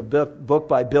recently in a book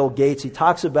by Bill Gates. He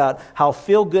talks about how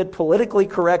feel-good, politically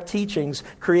correct teachings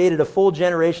created a full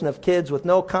generation of kids with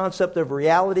no concept of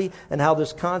reality, and how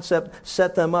this concept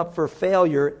set them up for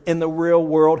failure in the real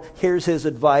world. Here's his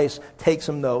advice. Take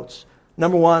some notes.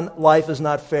 Number 1, life is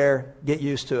not fair. Get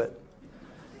used to it.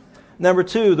 Number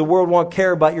 2, the world won't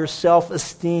care about your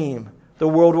self-esteem. The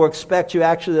world will expect you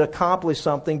actually to accomplish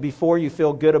something before you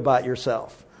feel good about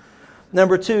yourself.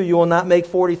 Number 2, you will not make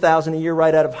 $40,000 a year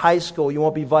right out of high school. You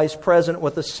won't be vice president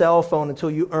with a cell phone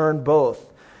until you earn both.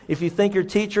 If you think your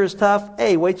teacher is tough,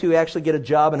 hey, wait till you actually get a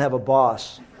job and have a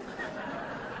boss.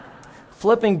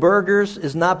 Flipping burgers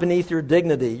is not beneath your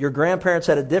dignity. Your grandparents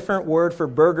had a different word for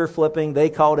burger flipping. They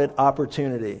called it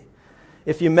opportunity.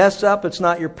 If you mess up, it's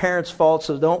not your parents' fault,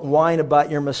 so don't whine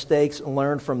about your mistakes and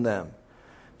learn from them.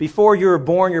 Before you were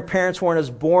born, your parents weren't as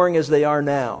boring as they are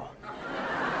now.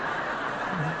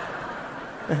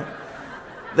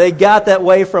 They got that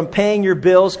way from paying your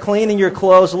bills, cleaning your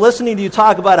clothes, listening to you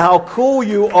talk about how cool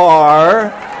you are.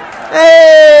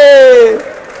 Hey!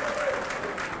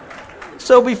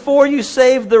 So before you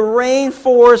save the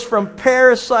rainforest from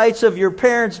parasites of your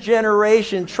parents'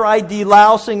 generation, try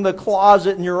delousing the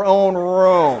closet in your own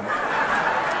room.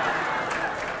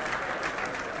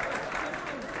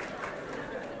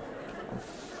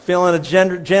 Feeling a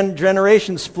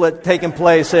generation split taking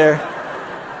place here.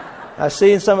 I've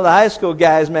seen some of the high school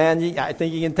guys, man. I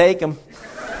think you can take them.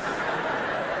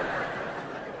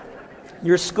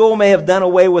 Your school may have done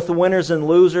away with the winners and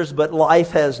losers, but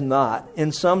life has not.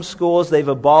 In some schools, they've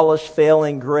abolished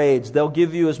failing grades. They'll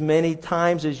give you as many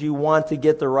times as you want to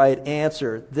get the right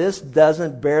answer. This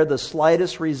doesn't bear the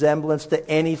slightest resemblance to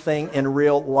anything in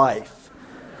real life.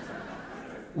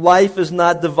 Life is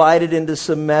not divided into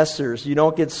semesters. You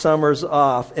don't get summers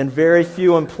off. And very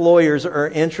few employers are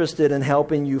interested in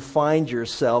helping you find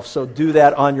yourself. So do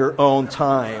that on your own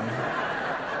time.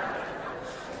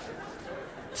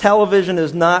 Television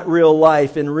is not real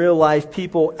life. In real life,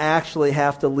 people actually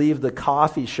have to leave the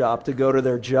coffee shop to go to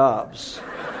their jobs.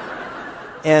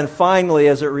 And finally,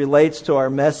 as it relates to our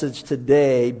message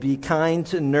today, be kind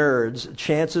to nerds.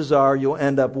 Chances are you'll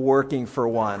end up working for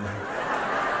one.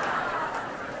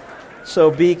 So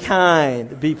be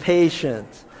kind, be patient.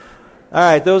 All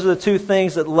right, those are the two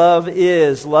things that love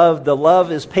is. The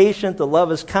love is patient, the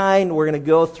love is kind. We're going to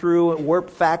go through warp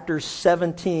factor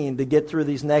 17 to get through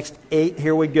these next 8.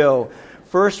 Here we go.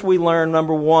 First, we learn,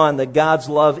 number 1, that God's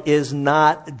love is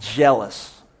not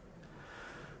jealous.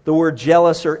 The word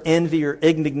jealous or envy or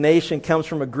indignation comes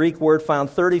from a Greek word found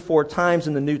 34 times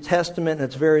in the New Testament in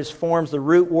its various forms. The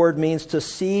root word means to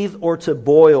seethe or to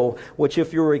boil, which,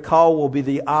 if you recall, will be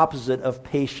the opposite of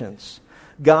patience.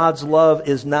 God's love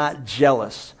is not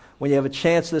jealous. When you have a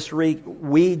chance this week,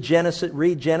 read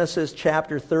Genesis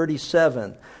chapter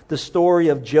 37, the story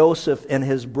of Joseph and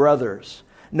his brothers.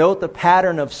 Note the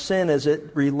pattern of sin as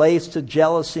it relates to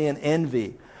jealousy and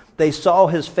envy. They saw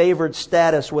his favored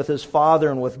status with his father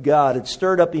and with God. It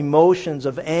stirred up emotions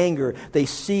of anger. They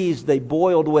seized, they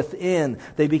boiled within.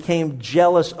 They became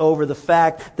jealous over the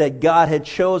fact that God had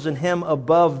chosen him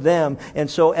above them. And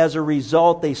so as a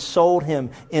result, they sold him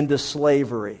into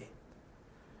slavery.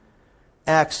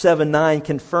 Acts 7:9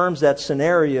 confirms that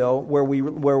scenario where we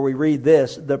read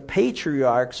this. The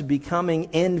patriarchs, becoming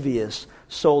envious,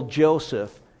 sold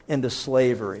Joseph into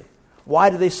slavery.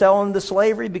 Why did they sell him into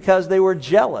slavery? Because they were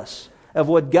jealous of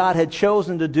what God had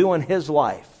chosen to do in his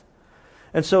life.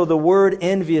 And so the word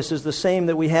envious is the same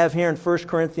that we have here in 1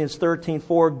 Corinthians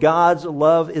 13:4. God's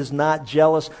love is not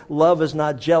jealous. Love is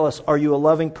not jealous. Are you a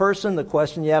loving person? The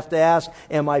question you have to ask,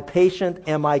 am I patient?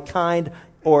 Am I kind?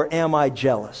 Or am I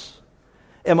jealous?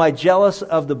 Am I jealous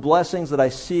of the blessings that I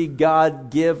see God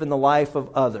give in the life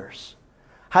of others?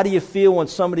 How do you feel when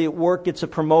somebody at work gets a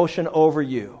promotion over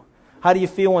you? How do you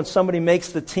feel when somebody makes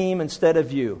the team instead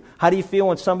of you? How do you feel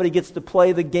when somebody gets to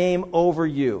play the game over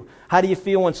you? How do you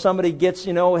feel when somebody gets,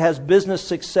 has business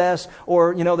success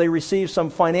or, they receive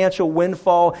some financial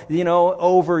windfall,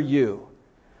 over you?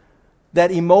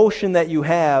 That emotion that you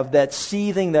have, that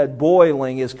seething, that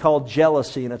boiling is called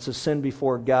jealousy, and it's a sin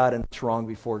before God, and it's wrong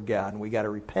before God. And we got to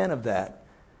repent of that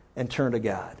and turn to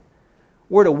God.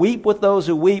 We're to weep with those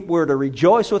who weep. We're to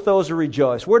rejoice with those who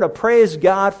rejoice. We're to praise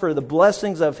God for the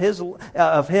blessings of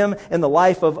Him in the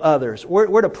life of others.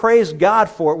 We're to praise God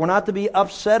for it. We're not to be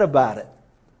upset about it.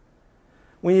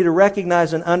 We need to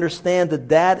recognize and understand that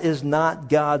that is not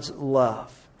God's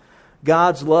love.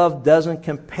 God's love doesn't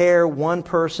compare one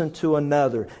person to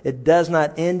another. It does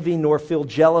not envy nor feel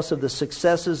jealous of the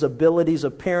successes, abilities,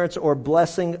 appearance, or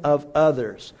blessing of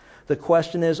others. The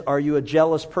question is, are you a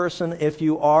jealous person? If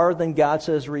you are, then God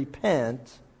says, repent,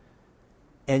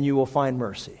 and you will find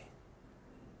mercy.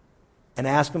 And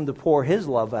ask Him to pour His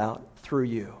love out through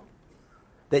you,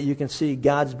 that you can see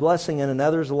God's blessing in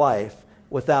another's life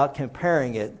without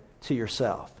comparing it to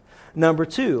yourself. Number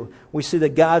 2, we see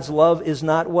that God's love is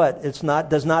not what?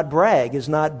 Does not brag, is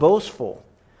not boastful.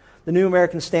 The New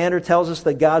American Standard tells us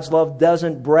that God's love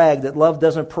doesn't brag, that love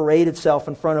doesn't parade itself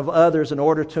in front of others in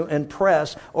order to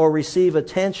impress or receive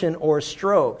attention or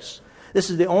strokes.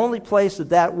 This is the only place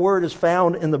that word is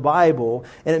found in the Bible,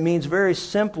 and it means very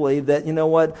simply that,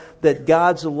 that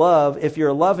God's love, if you're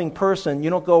a loving person,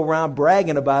 you don't go around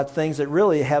bragging about things that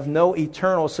really have no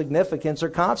eternal significance or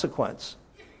consequence.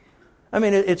 I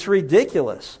mean, it's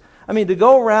ridiculous. I mean, to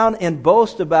go around and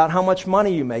boast about how much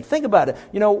money you make. Think about it.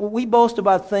 We boast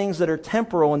about things that are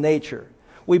temporal in nature.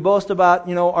 We boast about,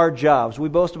 our jobs. We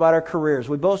boast about our careers.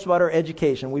 We boast about our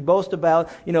education. We boast about,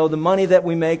 the money that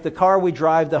we make, the car we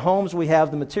drive, the homes we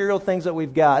have, the material things that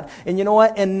we've got. And you know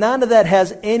what? And none of that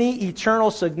has any eternal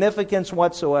significance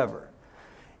whatsoever.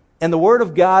 And the Word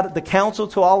of God, the counsel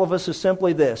to all of us is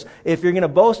simply this. If you're going to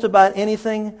boast about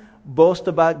anything, boast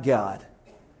about God.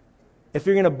 If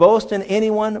you're going to boast in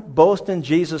anyone, boast in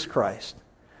Jesus Christ.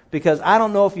 Because I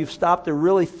don't know if you've stopped to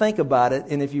really think about it,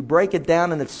 and if you break it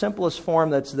down in its simplest form,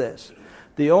 that's this.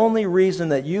 The only reason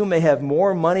that you may have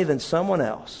more money than someone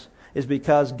else is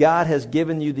because God has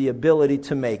given you the ability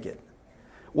to make it.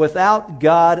 Without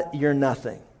God, you're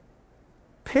nothing.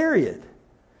 Period.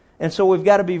 And so we've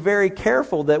got to be very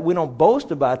careful that we don't boast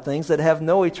about things that have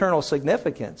no eternal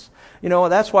significance.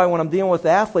 That's why when I'm dealing with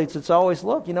athletes, it's always,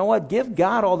 look, give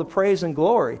God all the praise and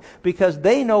glory, because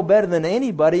they know better than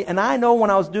anybody. And I know when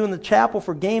I was doing the chapel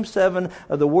for Game 7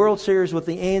 of the World Series with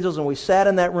the Angels, and we sat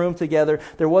in that room together,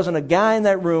 there wasn't a guy in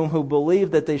that room who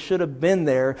believed that they should have been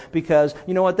there, because,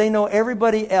 they know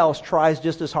everybody else tries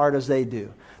just as hard as they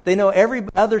do. They know every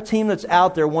other team that's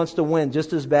out there wants to win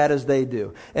just as bad as they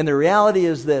do. And the reality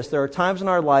is this. There are times in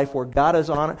our life where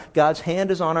God's hand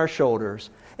is on our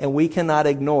shoulders, and we cannot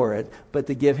ignore it, but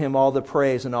to give Him all the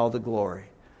praise and all the glory.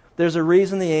 There's a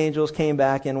reason the Angels came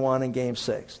back and won in Game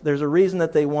 6. There's a reason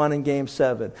that they won in Game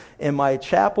 7. And my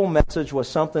chapel message was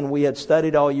something we had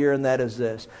studied all year, and that is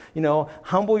this.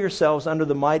 Humble yourselves under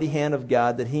the mighty hand of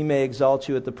God, that He may exalt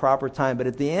you at the proper time. But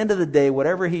at the end of the day,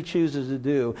 whatever He chooses to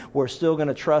do, we're still going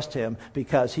to trust Him,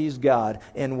 because He's God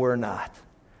and we're not.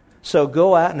 So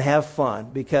go out and have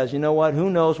fun, because you know what? Who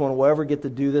knows when we'll ever get to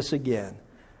do this again.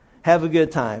 Have a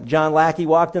good time. John Lackey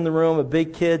walked in the room, a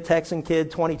big kid, Texan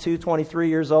kid, 22, 23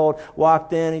 years old,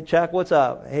 walked in. He checked, what's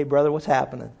up? Hey, brother, what's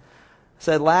happening? I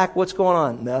said, Lack, what's going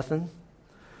on? Nothing.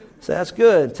 I said, that's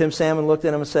good. Tim Salmon looked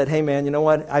at him and said, hey, man, you know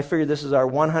what? I figured this is our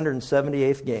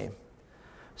 178th game.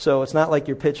 So it's not like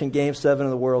you're pitching Game 7 of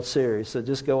the World Series. So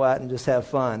just go out and just have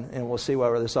fun, and we'll see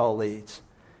where this all leads.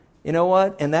 You know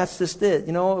what? And that's just it.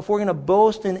 If we're going to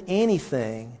boast in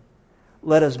anything,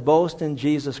 let us boast in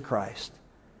Jesus Christ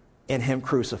and Him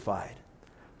crucified.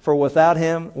 For without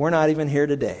Him, we're not even here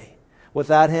today.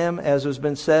 Without Him, as has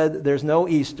been said, there's no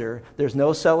Easter, there's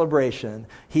no celebration.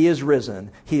 He is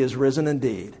risen. He is risen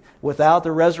indeed. Without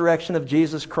the resurrection of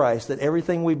Jesus Christ, that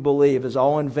everything we believe is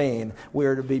all in vain, we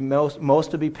are to be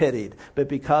most to be pitied. But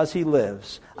because He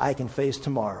lives, I can face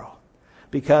tomorrow.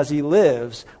 Because He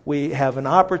lives, we have an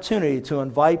opportunity to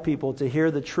invite people to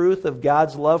hear the truth of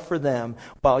God's love for them.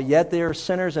 While yet they are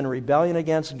sinners in rebellion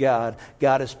against God,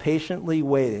 God is patiently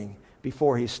waiting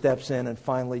before He steps in and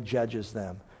finally judges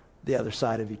them the other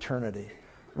side of eternity.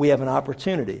 We have an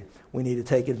opportunity. We need to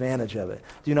take advantage of it.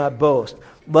 Do not boast.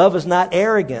 Love is not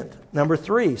arrogant. Number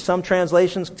 3, some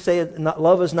translations say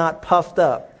love is not puffed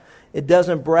up. It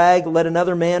doesn't brag. Let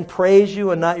another man praise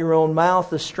you and not your own mouth,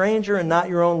 the stranger and not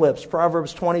your own lips.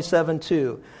 Proverbs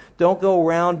 27:2. Don't go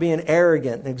around being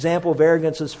arrogant. An example of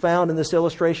arrogance is found in this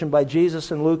illustration by Jesus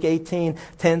in Luke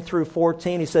 18:10 through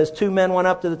 14. He says, 2 men went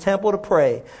up to the temple to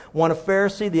pray. One a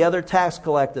Pharisee, the other tax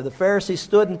collector. The Pharisee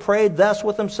stood and prayed thus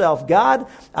with himself, God,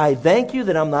 I thank you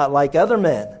that I'm not like other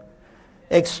men,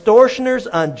 extortioners,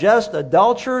 unjust,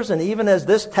 adulterers, and even as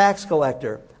this tax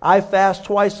collector. I fast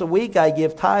twice a week. I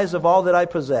give tithes of all that I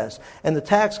possess. And the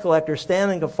tax collector,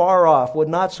 standing afar off, would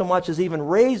not so much as even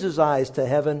raise his eyes to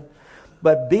heaven,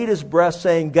 but beat his breast,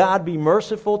 saying, God, be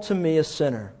merciful to me, a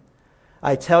sinner.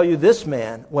 I tell you, this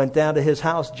man went down to his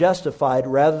house justified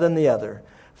rather than the other.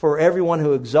 For everyone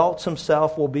who exalts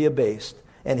himself will be abased,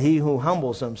 and he who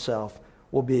humbles himself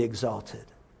will be exalted.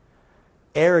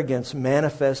 Arrogance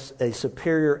manifests a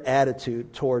superior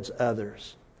attitude towards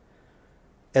others.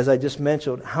 As I just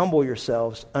mentioned, humble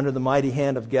yourselves under the mighty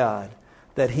hand of God,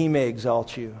 that He may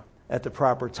exalt you at the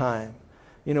proper time.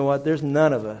 You know what? There's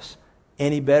none of us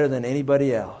any better than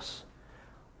anybody else.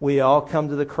 We all come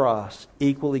to the cross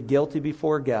equally guilty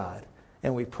before God,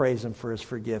 and we praise Him for His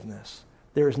forgiveness.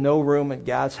 There is no room at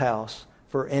God's house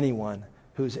for anyone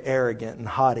who's arrogant and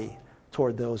haughty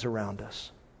toward those around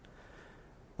us.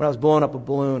 When I was blowing up a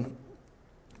balloon,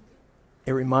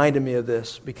 it reminded me of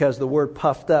this because the word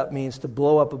puffed up means to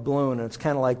blow up a balloon, and it's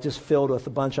kind of like just filled with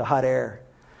a bunch of hot air.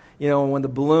 You know, when the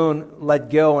balloon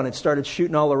let go and it started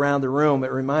shooting all around the room,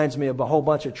 it reminds me of a whole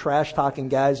bunch of trash-talking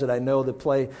guys that I know that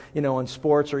play, in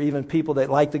sports, or even people that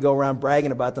like to go around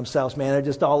bragging about themselves, man. They're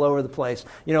just all over the place,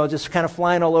 just kind of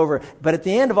flying all over. But at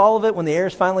the end of all of it, when the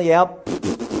air's finally out,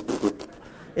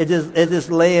 it's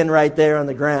just laying right there on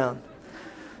the ground.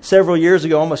 Several years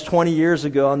ago, almost 20 years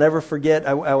ago, I'll never forget,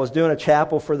 I was doing a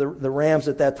chapel for the Rams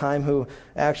at that time, who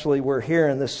actually were here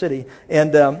in this city.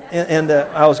 And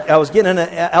I was getting in an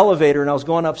elevator, and I was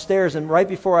going upstairs, and right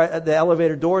before the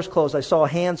elevator doors closed, I saw a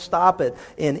hand stop it,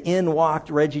 and in walked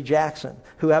Reggie Jackson,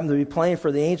 who happened to be playing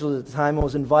for the Angels at the time and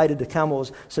was invited to come. It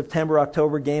was September,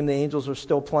 October game. The Angels were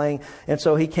still playing. And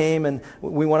so he came, and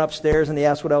we went upstairs, and he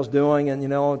asked what I was doing, and,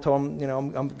 I told him,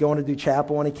 I'm going to do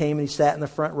chapel. And he came, and he sat in the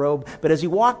front row. But as he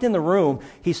walked in the room,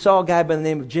 he saw a guy by the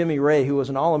name of Jimmy Ray, who was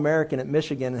an All-American at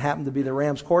Michigan and happened to be the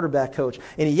Rams quarterback coach.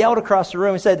 And he yelled across the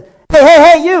room. He said,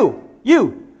 hey,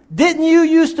 you, didn't you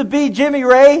used to be Jimmy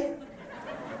Ray?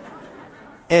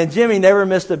 And Jimmy never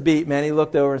missed a beat, man. He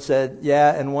looked over and said,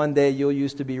 yeah, and one day you'll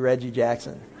used to be Reggie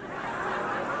Jackson.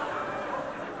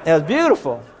 It was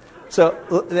beautiful.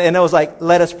 So, and it was like,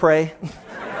 let us pray.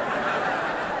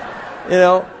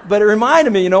 But it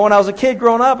reminded me, when I was a kid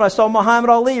growing up, and I saw Muhammad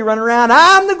Ali running around,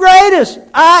 I'm the greatest.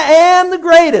 I am the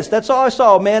greatest. That's all I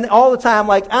saw, man, all the time,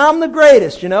 like, I'm the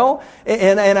greatest,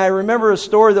 And I remember a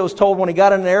story that was told when he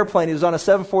got on an airplane. He was on a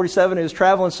 747. He was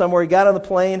traveling somewhere. He got on the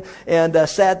plane and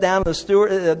sat down.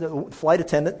 The flight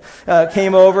attendant,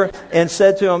 came over and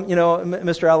said to him,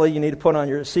 Mr. Ali, you need to put on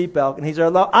your seatbelt. And he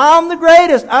said, I'm the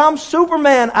greatest. I'm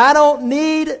Superman. I don't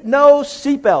need no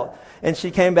seatbelt. And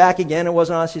she came back again. It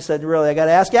wasn't on. She said, really, I got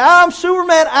to ask you, I'm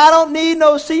Superman. I don't need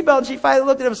no seatbelt. And she finally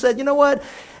looked at him and said, you know what?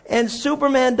 And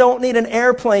Superman don't need an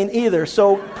airplane either.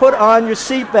 So put on your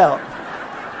seatbelt.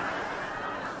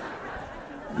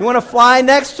 You want to fly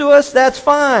next to us? That's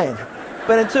fine.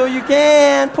 But until you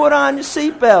can, put on your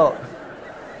seatbelt.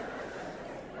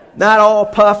 Not all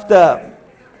puffed up.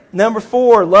 Number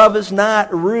 4, love is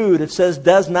not rude. It says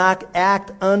does not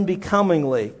act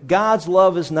unbecomingly. God's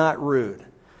love is not rude.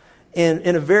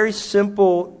 In a very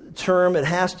simple term, it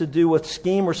has to do with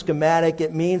scheme or schematic.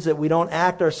 It means that we don't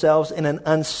act ourselves in an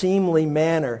unseemly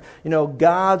manner.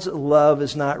 God's love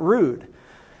is not rude.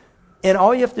 And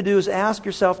all you have to do is ask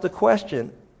yourself the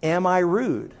question, am I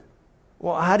rude?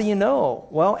 Well, how do you know?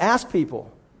 Well, ask people.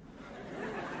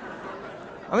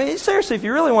 I mean, seriously, if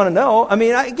you really want to know,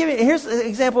 here's an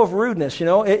example of rudeness.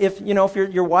 If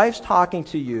your wife's talking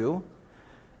to you,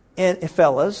 and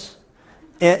fellas,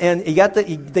 and you got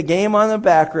the game on the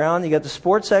background, you got the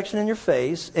sports section in your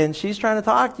face, and she's trying to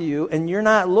talk to you, and you're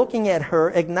not looking at her,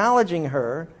 acknowledging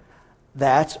her,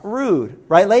 that's rude.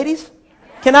 Right, ladies?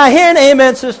 Can I hear an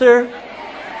amen, sister?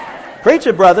 Preach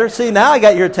it, brother. See, now I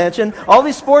got your attention. All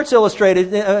these sports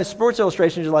illustrations,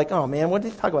 you're like, oh man, what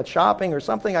did he talk about? Shopping or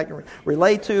something I can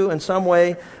relate to in some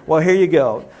way? Well, here you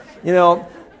go.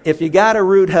 If you got a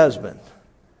rude husband,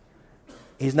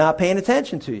 he's not paying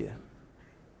attention to you.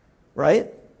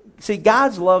 Right? See,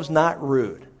 God's love's not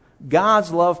rude. God's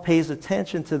love pays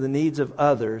attention to the needs of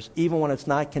others, even when it's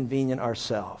not convenient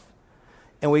ourselves.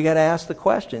 And we got to ask the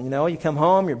question. You come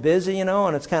home, you're busy,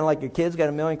 and it's kind of like your kids got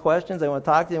a million questions. They want to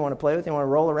talk to you, they want to play with you, they want to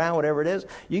roll around, whatever it is.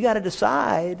 You got to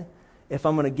decide if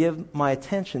I'm going to give my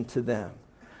attention to them.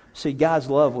 See, God's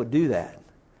love would do that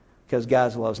because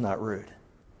God's love's not rude.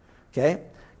 Okay?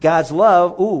 God's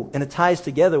love, and it ties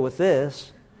together with this,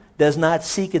 does not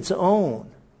seek its own.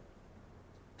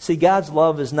 See, God's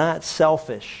love is not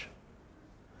selfish.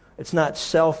 It's not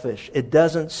selfish. It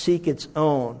doesn't seek its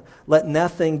own. Let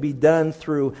nothing be done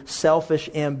through selfish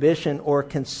ambition or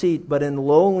conceit, but in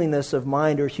lowliness of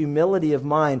mind or humility of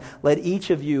mind, let each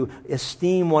of you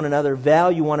esteem one another,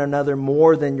 value one another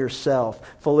more than yourself.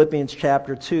 Philippians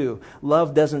chapter 2.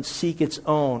 Love doesn't seek its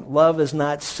own. Love is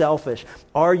not selfish.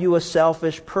 Are you a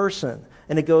selfish person?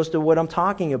 And it goes to what I'm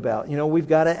talking about. We've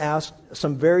got to ask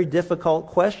some very difficult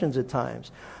questions at times.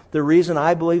 The reason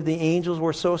I believe the angels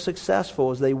were so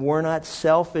successful is they were not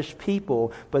selfish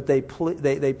people, but they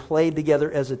played together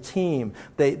as a team.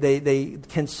 They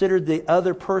considered the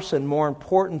other person more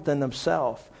important than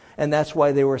themselves, and that's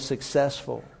why they were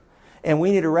successful. And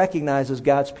we need to recognize as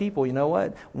God's people, you know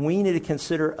what? We need to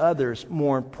consider others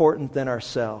more important than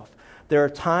ourselves. There are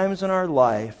times in our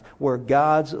life where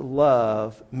God's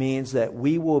love means that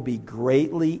we will be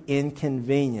greatly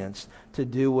inconvenienced to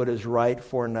do what is right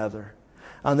for another.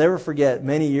 I'll never forget,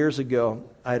 many years ago,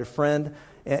 I had a friend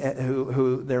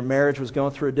who their marriage was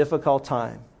going through a difficult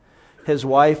time. His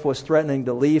wife was threatening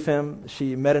to leave him.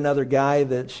 She met another guy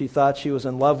that she thought she was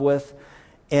in love with,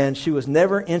 and she was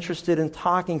never interested in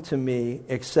talking to me,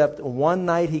 except one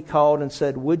night he called and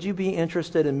said, "Would you be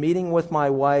interested in meeting with my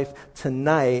wife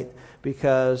tonight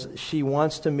because she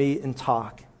wants to meet and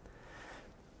talk?"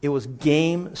 It was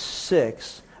Game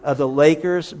 6 of the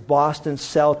Lakers-Boston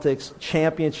Celtics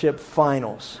championship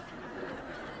finals.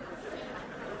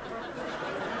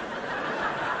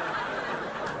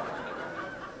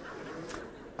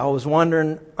 I was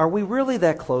wondering, are we really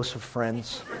that close of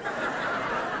friends?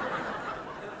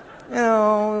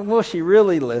 Will she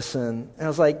really listen? And I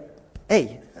was like,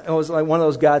 hey, it was like one of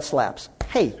those God slaps.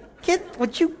 Hey,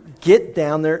 would you get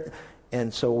down there?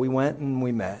 And so we went and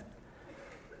we met.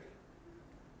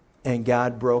 And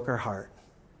God broke her heart.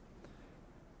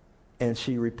 And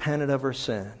she repented of her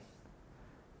sin.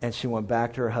 And she went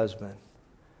back to her husband.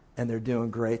 And they're doing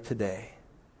great today.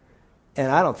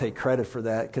 And I don't take credit for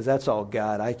that because that's all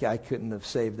God. I couldn't have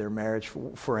saved their marriage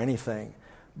for anything.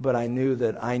 But I knew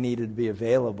that I needed to be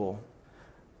available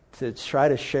to try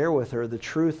to share with her the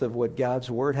truth of what God's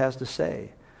Word has to say.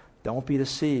 Don't be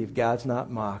deceived. God's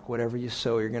not mocked. Whatever you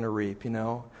sow, you're going to reap,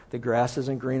 The grass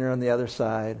isn't greener on the other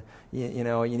side. You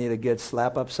need a good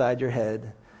slap upside your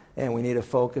head. And we need to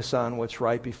focus on what's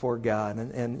right before God.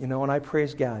 And I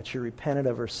praise God. She repented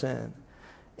of her sin.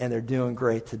 And they're doing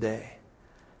great today.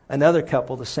 Another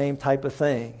couple, the same type of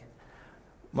thing.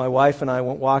 My wife and I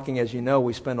went walking. As you know,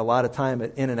 we spend a lot of time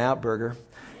at In-N-Out Burger.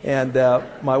 And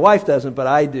my wife doesn't, but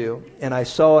I do. And I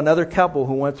saw another couple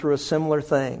who went through a similar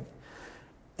thing.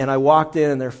 And I walked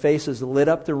in, and their faces lit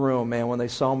up the room, man, when they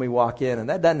saw me walk in. And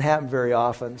that doesn't happen very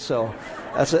often, so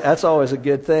that's always a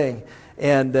good thing.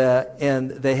 And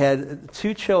they had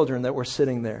 2 children that were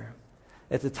sitting there.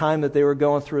 At the time that they were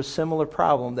going through a similar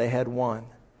problem, they had one.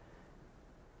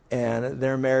 And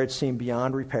their marriage seemed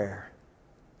beyond repair.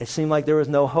 It seemed like there was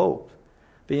no hope.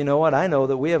 But you know what? I know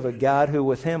that we have a God who,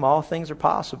 with Him, all things are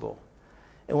possible.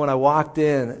 And when I walked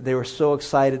in, they were so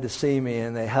excited to see me,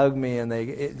 and they hugged me, and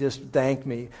they just thanked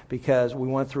me because we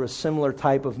went through a similar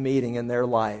type of meeting in their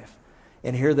life.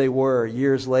 And here they were,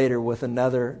 years later, with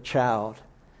another child.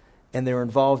 And they were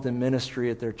involved in ministry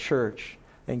at their church.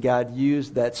 And God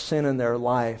used that sin in their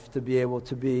life to be able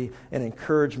to be an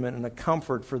encouragement and a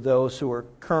comfort for those who are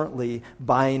currently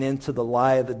buying into the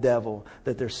lie of the devil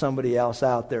that there's somebody else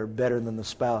out there better than the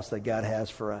spouse that God has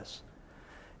for us.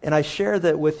 And I share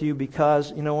that with you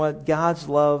because, you know what? God's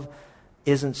love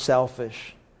isn't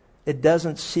selfish. It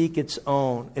doesn't seek its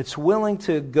own. It's willing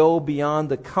to go beyond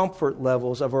the comfort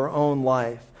levels of our own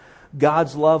life.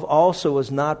 God's love also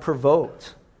is not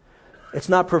provoked. It's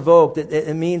not provoked.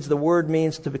 It means, the word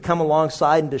means to come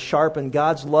alongside and to sharpen.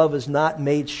 God's love is not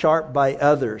made sharp by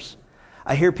others.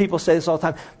 I hear people say this all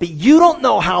the time, but you don't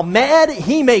know how mad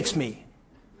He makes me.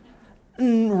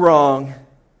 Wrong.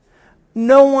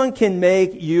 No one can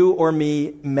make you or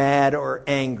me mad or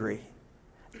angry.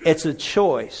 It's a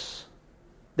choice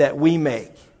that we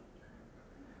make.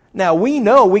 Now, we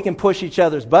know we can push each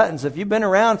other's buttons. If you've been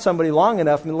around somebody long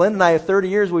enough, and Lynn and I have 30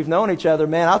 years, we've known each other,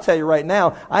 man, I'll tell you right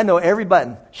now, I know every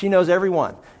button. She knows every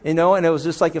one. And it was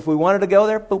just like if we wanted to go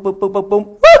there, boom, boom, boom, boom,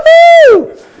 boom,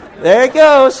 woohoo! There it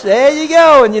goes. There you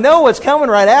go. And you know what's coming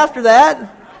right after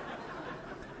that.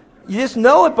 You just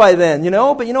know it by then,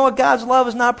 But you know what? God's love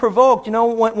is not provoked.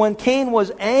 When Cain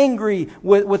was angry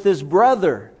with his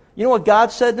brother, you know what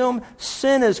God said to him?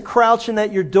 Sin is crouching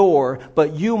at your door,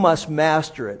 but you must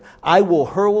master it. I will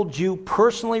hold you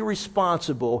personally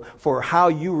responsible for how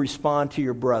you respond to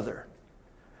your brother.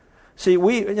 See,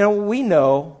 we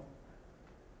know,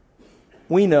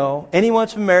 anyone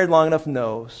who's been married long enough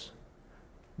knows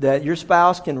that your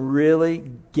spouse can really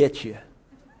get you.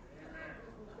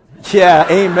 Yeah,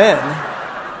 amen.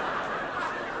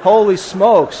 Holy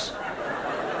smokes.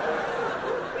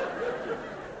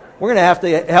 We're going to have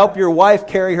to help your wife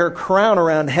carry her crown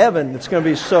around heaven. It's going to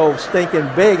be so stinking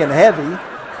big and heavy.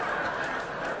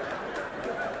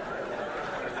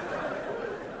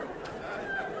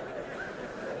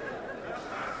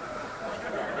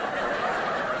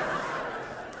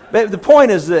 But the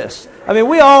point is this.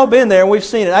 We all been there and we've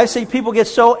seen it. I see people get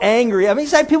so angry. You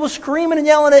see people screaming and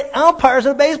yelling at umpires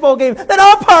in a baseball game. That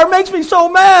umpire makes me so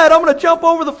mad. I'm going to jump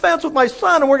over the fence with my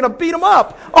son and we're going to beat him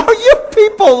up. Are you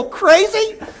people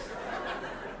crazy?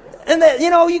 And that,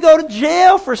 you go to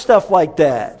jail for stuff like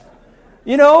that.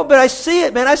 But I see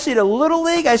it, man. I see it in the Little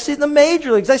League. I see it in the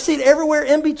Major Leagues. I see it everywhere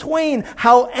in between.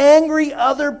 How angry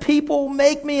other people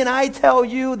make me. And I tell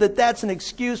you that that's an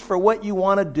excuse for what you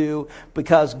want to do,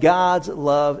 because God's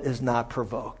love is not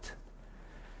provoked.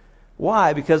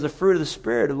 Why? Because the fruit of the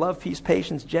Spirit, of love, peace,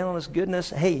 patience, gentleness, goodness.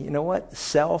 Hey, you know what?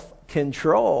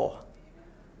 Self-control.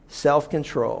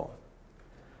 Self-control.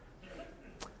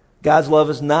 God's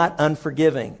love is not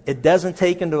unforgiving. It doesn't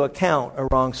take into account a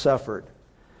wrong suffered.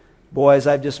 Boy, as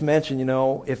I've just mentioned,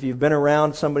 if you've been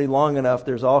around somebody long enough,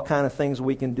 there's all kind of things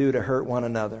we can do to hurt one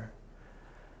another.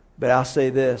 But I'll say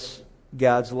this,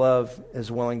 God's love is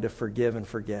willing to forgive and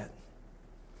forget.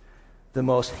 The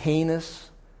most heinous,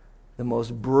 the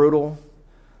most brutal,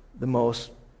 the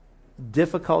most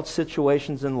difficult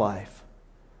situations in life,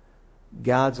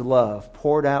 God's love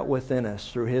poured out within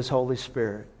us through His Holy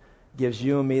Spirit gives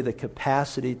you and me the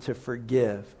capacity to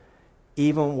forgive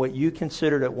even what you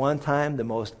considered at one time the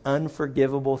most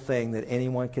unforgivable thing that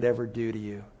anyone could ever do to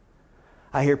you.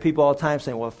 I hear people all the time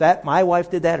saying, well, if my wife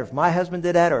did that, or if my husband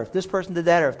did that, or if this person did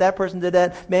that, or if that person did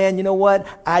that, man, you know what?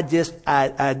 I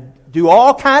do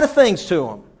all kind of things to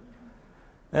them.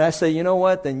 And I say, you know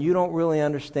what? Then you don't really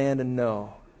understand and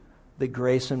know the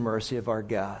grace and mercy of our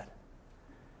God.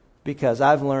 Because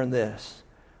I've learned this,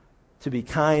 to be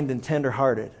kind and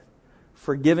tenderhearted,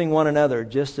 forgiving one another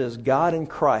just as God in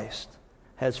Christ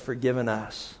has forgiven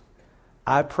us.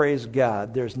 I praise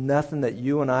God. There's nothing that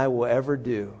you and I will ever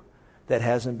do that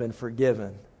hasn't been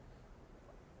forgiven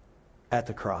at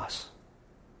the cross.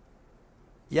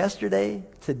 Yesterday,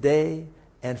 today,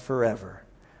 and forever,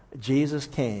 Jesus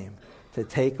came to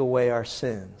take away our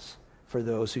sins for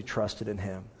those who trusted in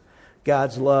Him.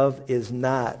 God's love does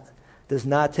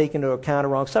not take into account a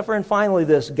wrong suffer. And finally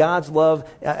this, God's love,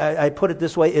 I put it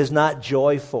this way, is not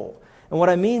joyful. And what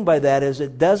I mean by that is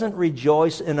it doesn't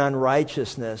rejoice in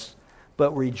unrighteousness,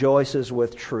 but rejoices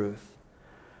with truth.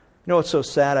 You know what's so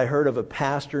sad? I heard of a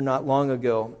pastor not long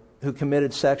ago who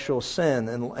committed sexual sin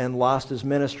and lost his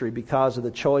ministry because of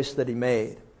the choice that he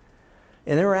made.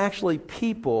 And there were actually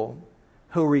people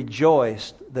who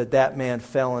rejoiced that man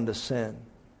fell into sin.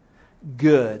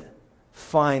 Good.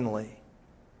 Finally,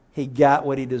 he got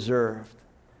what he deserved.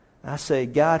 I say,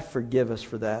 God, forgive us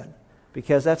for that,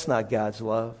 because that's not God's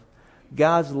love.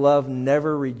 God's love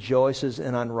never rejoices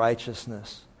in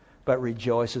unrighteousness, but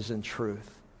rejoices in truth.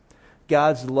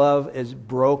 God's love is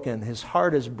broken. His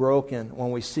heart is broken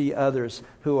when we see others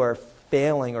who are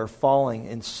failing or falling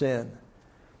in sin.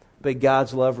 But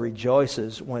God's love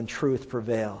rejoices when truth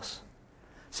prevails.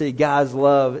 See, God's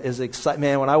love is exciting.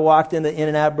 Man, when I walked into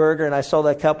In-N-Out Burger and I saw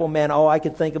that couple, man, all I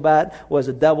could think about was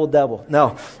a double-double.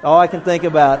 No, all I could think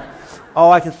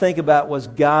about was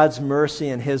God's mercy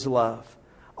and His love.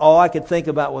 All I could think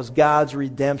about was God's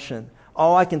redemption.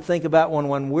 All I can think about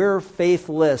when we're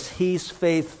faithless, He's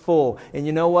faithful. And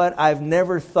you know what? I've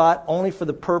never thought, only for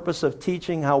the purpose of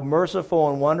teaching how merciful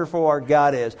and wonderful our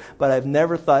God is, but I've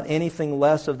never thought anything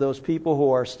less of those people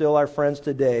who are still our friends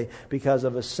today because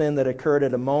of a sin that occurred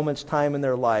at a moment's time in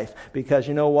their life. Because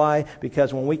you know why?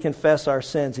 Because when we confess our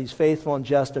sins, He's faithful and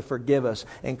just to forgive us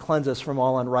and cleanse us from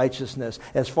all unrighteousness.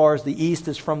 As far as the east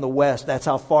is from the west, that's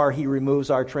how far He removes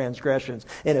our transgressions.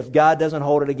 And if God doesn't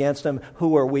hold it against Him,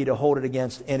 who are we to hold it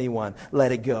against anyone?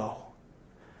 Let it go.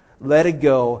 Let it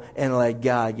go and let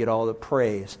God get all the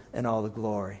praise and all the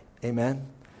glory. Amen?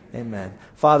 Amen.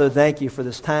 Father, thank You for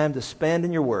this time to spend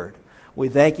in Your Word. We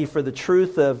thank You for the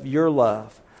truth of Your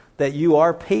love, that You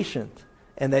are patient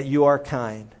and that You are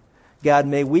kind. God,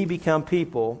 may we become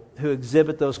people who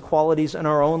exhibit those qualities in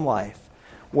our own life,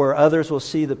 where others will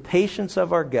see the patience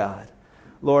of our God.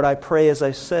 Lord, I pray, as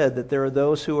I said, that there are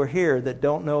those who are here that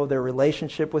don't know their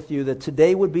relationship with You, that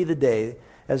today would be the day,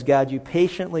 as God, You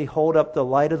patiently hold up the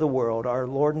light of the world, our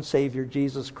Lord and Savior,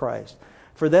 Jesus Christ,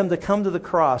 for them to come to the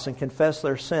cross and confess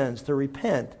their sins, to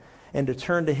repent and to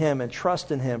turn to Him and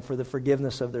trust in Him for the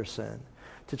forgiveness of their sin,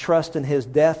 to trust in His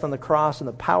death on the cross and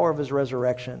the power of His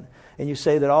resurrection. And You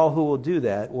say that all who will do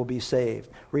that will be saved.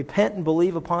 Repent and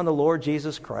believe upon the Lord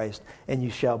Jesus Christ, and you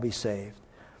shall be saved.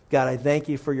 God, I thank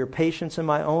You for Your patience in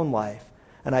my own life.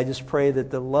 And I just pray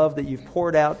that the love that You've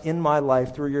poured out in my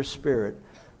life through Your Spirit,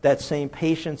 that same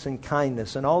patience and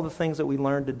kindness and all the things that we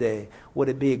learned today, would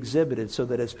it be exhibited so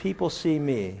that as people see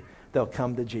me, they'll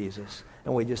come to Jesus.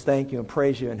 And we just thank You and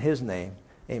praise You in His name.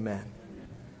 Amen.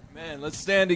 Amen. Let's stand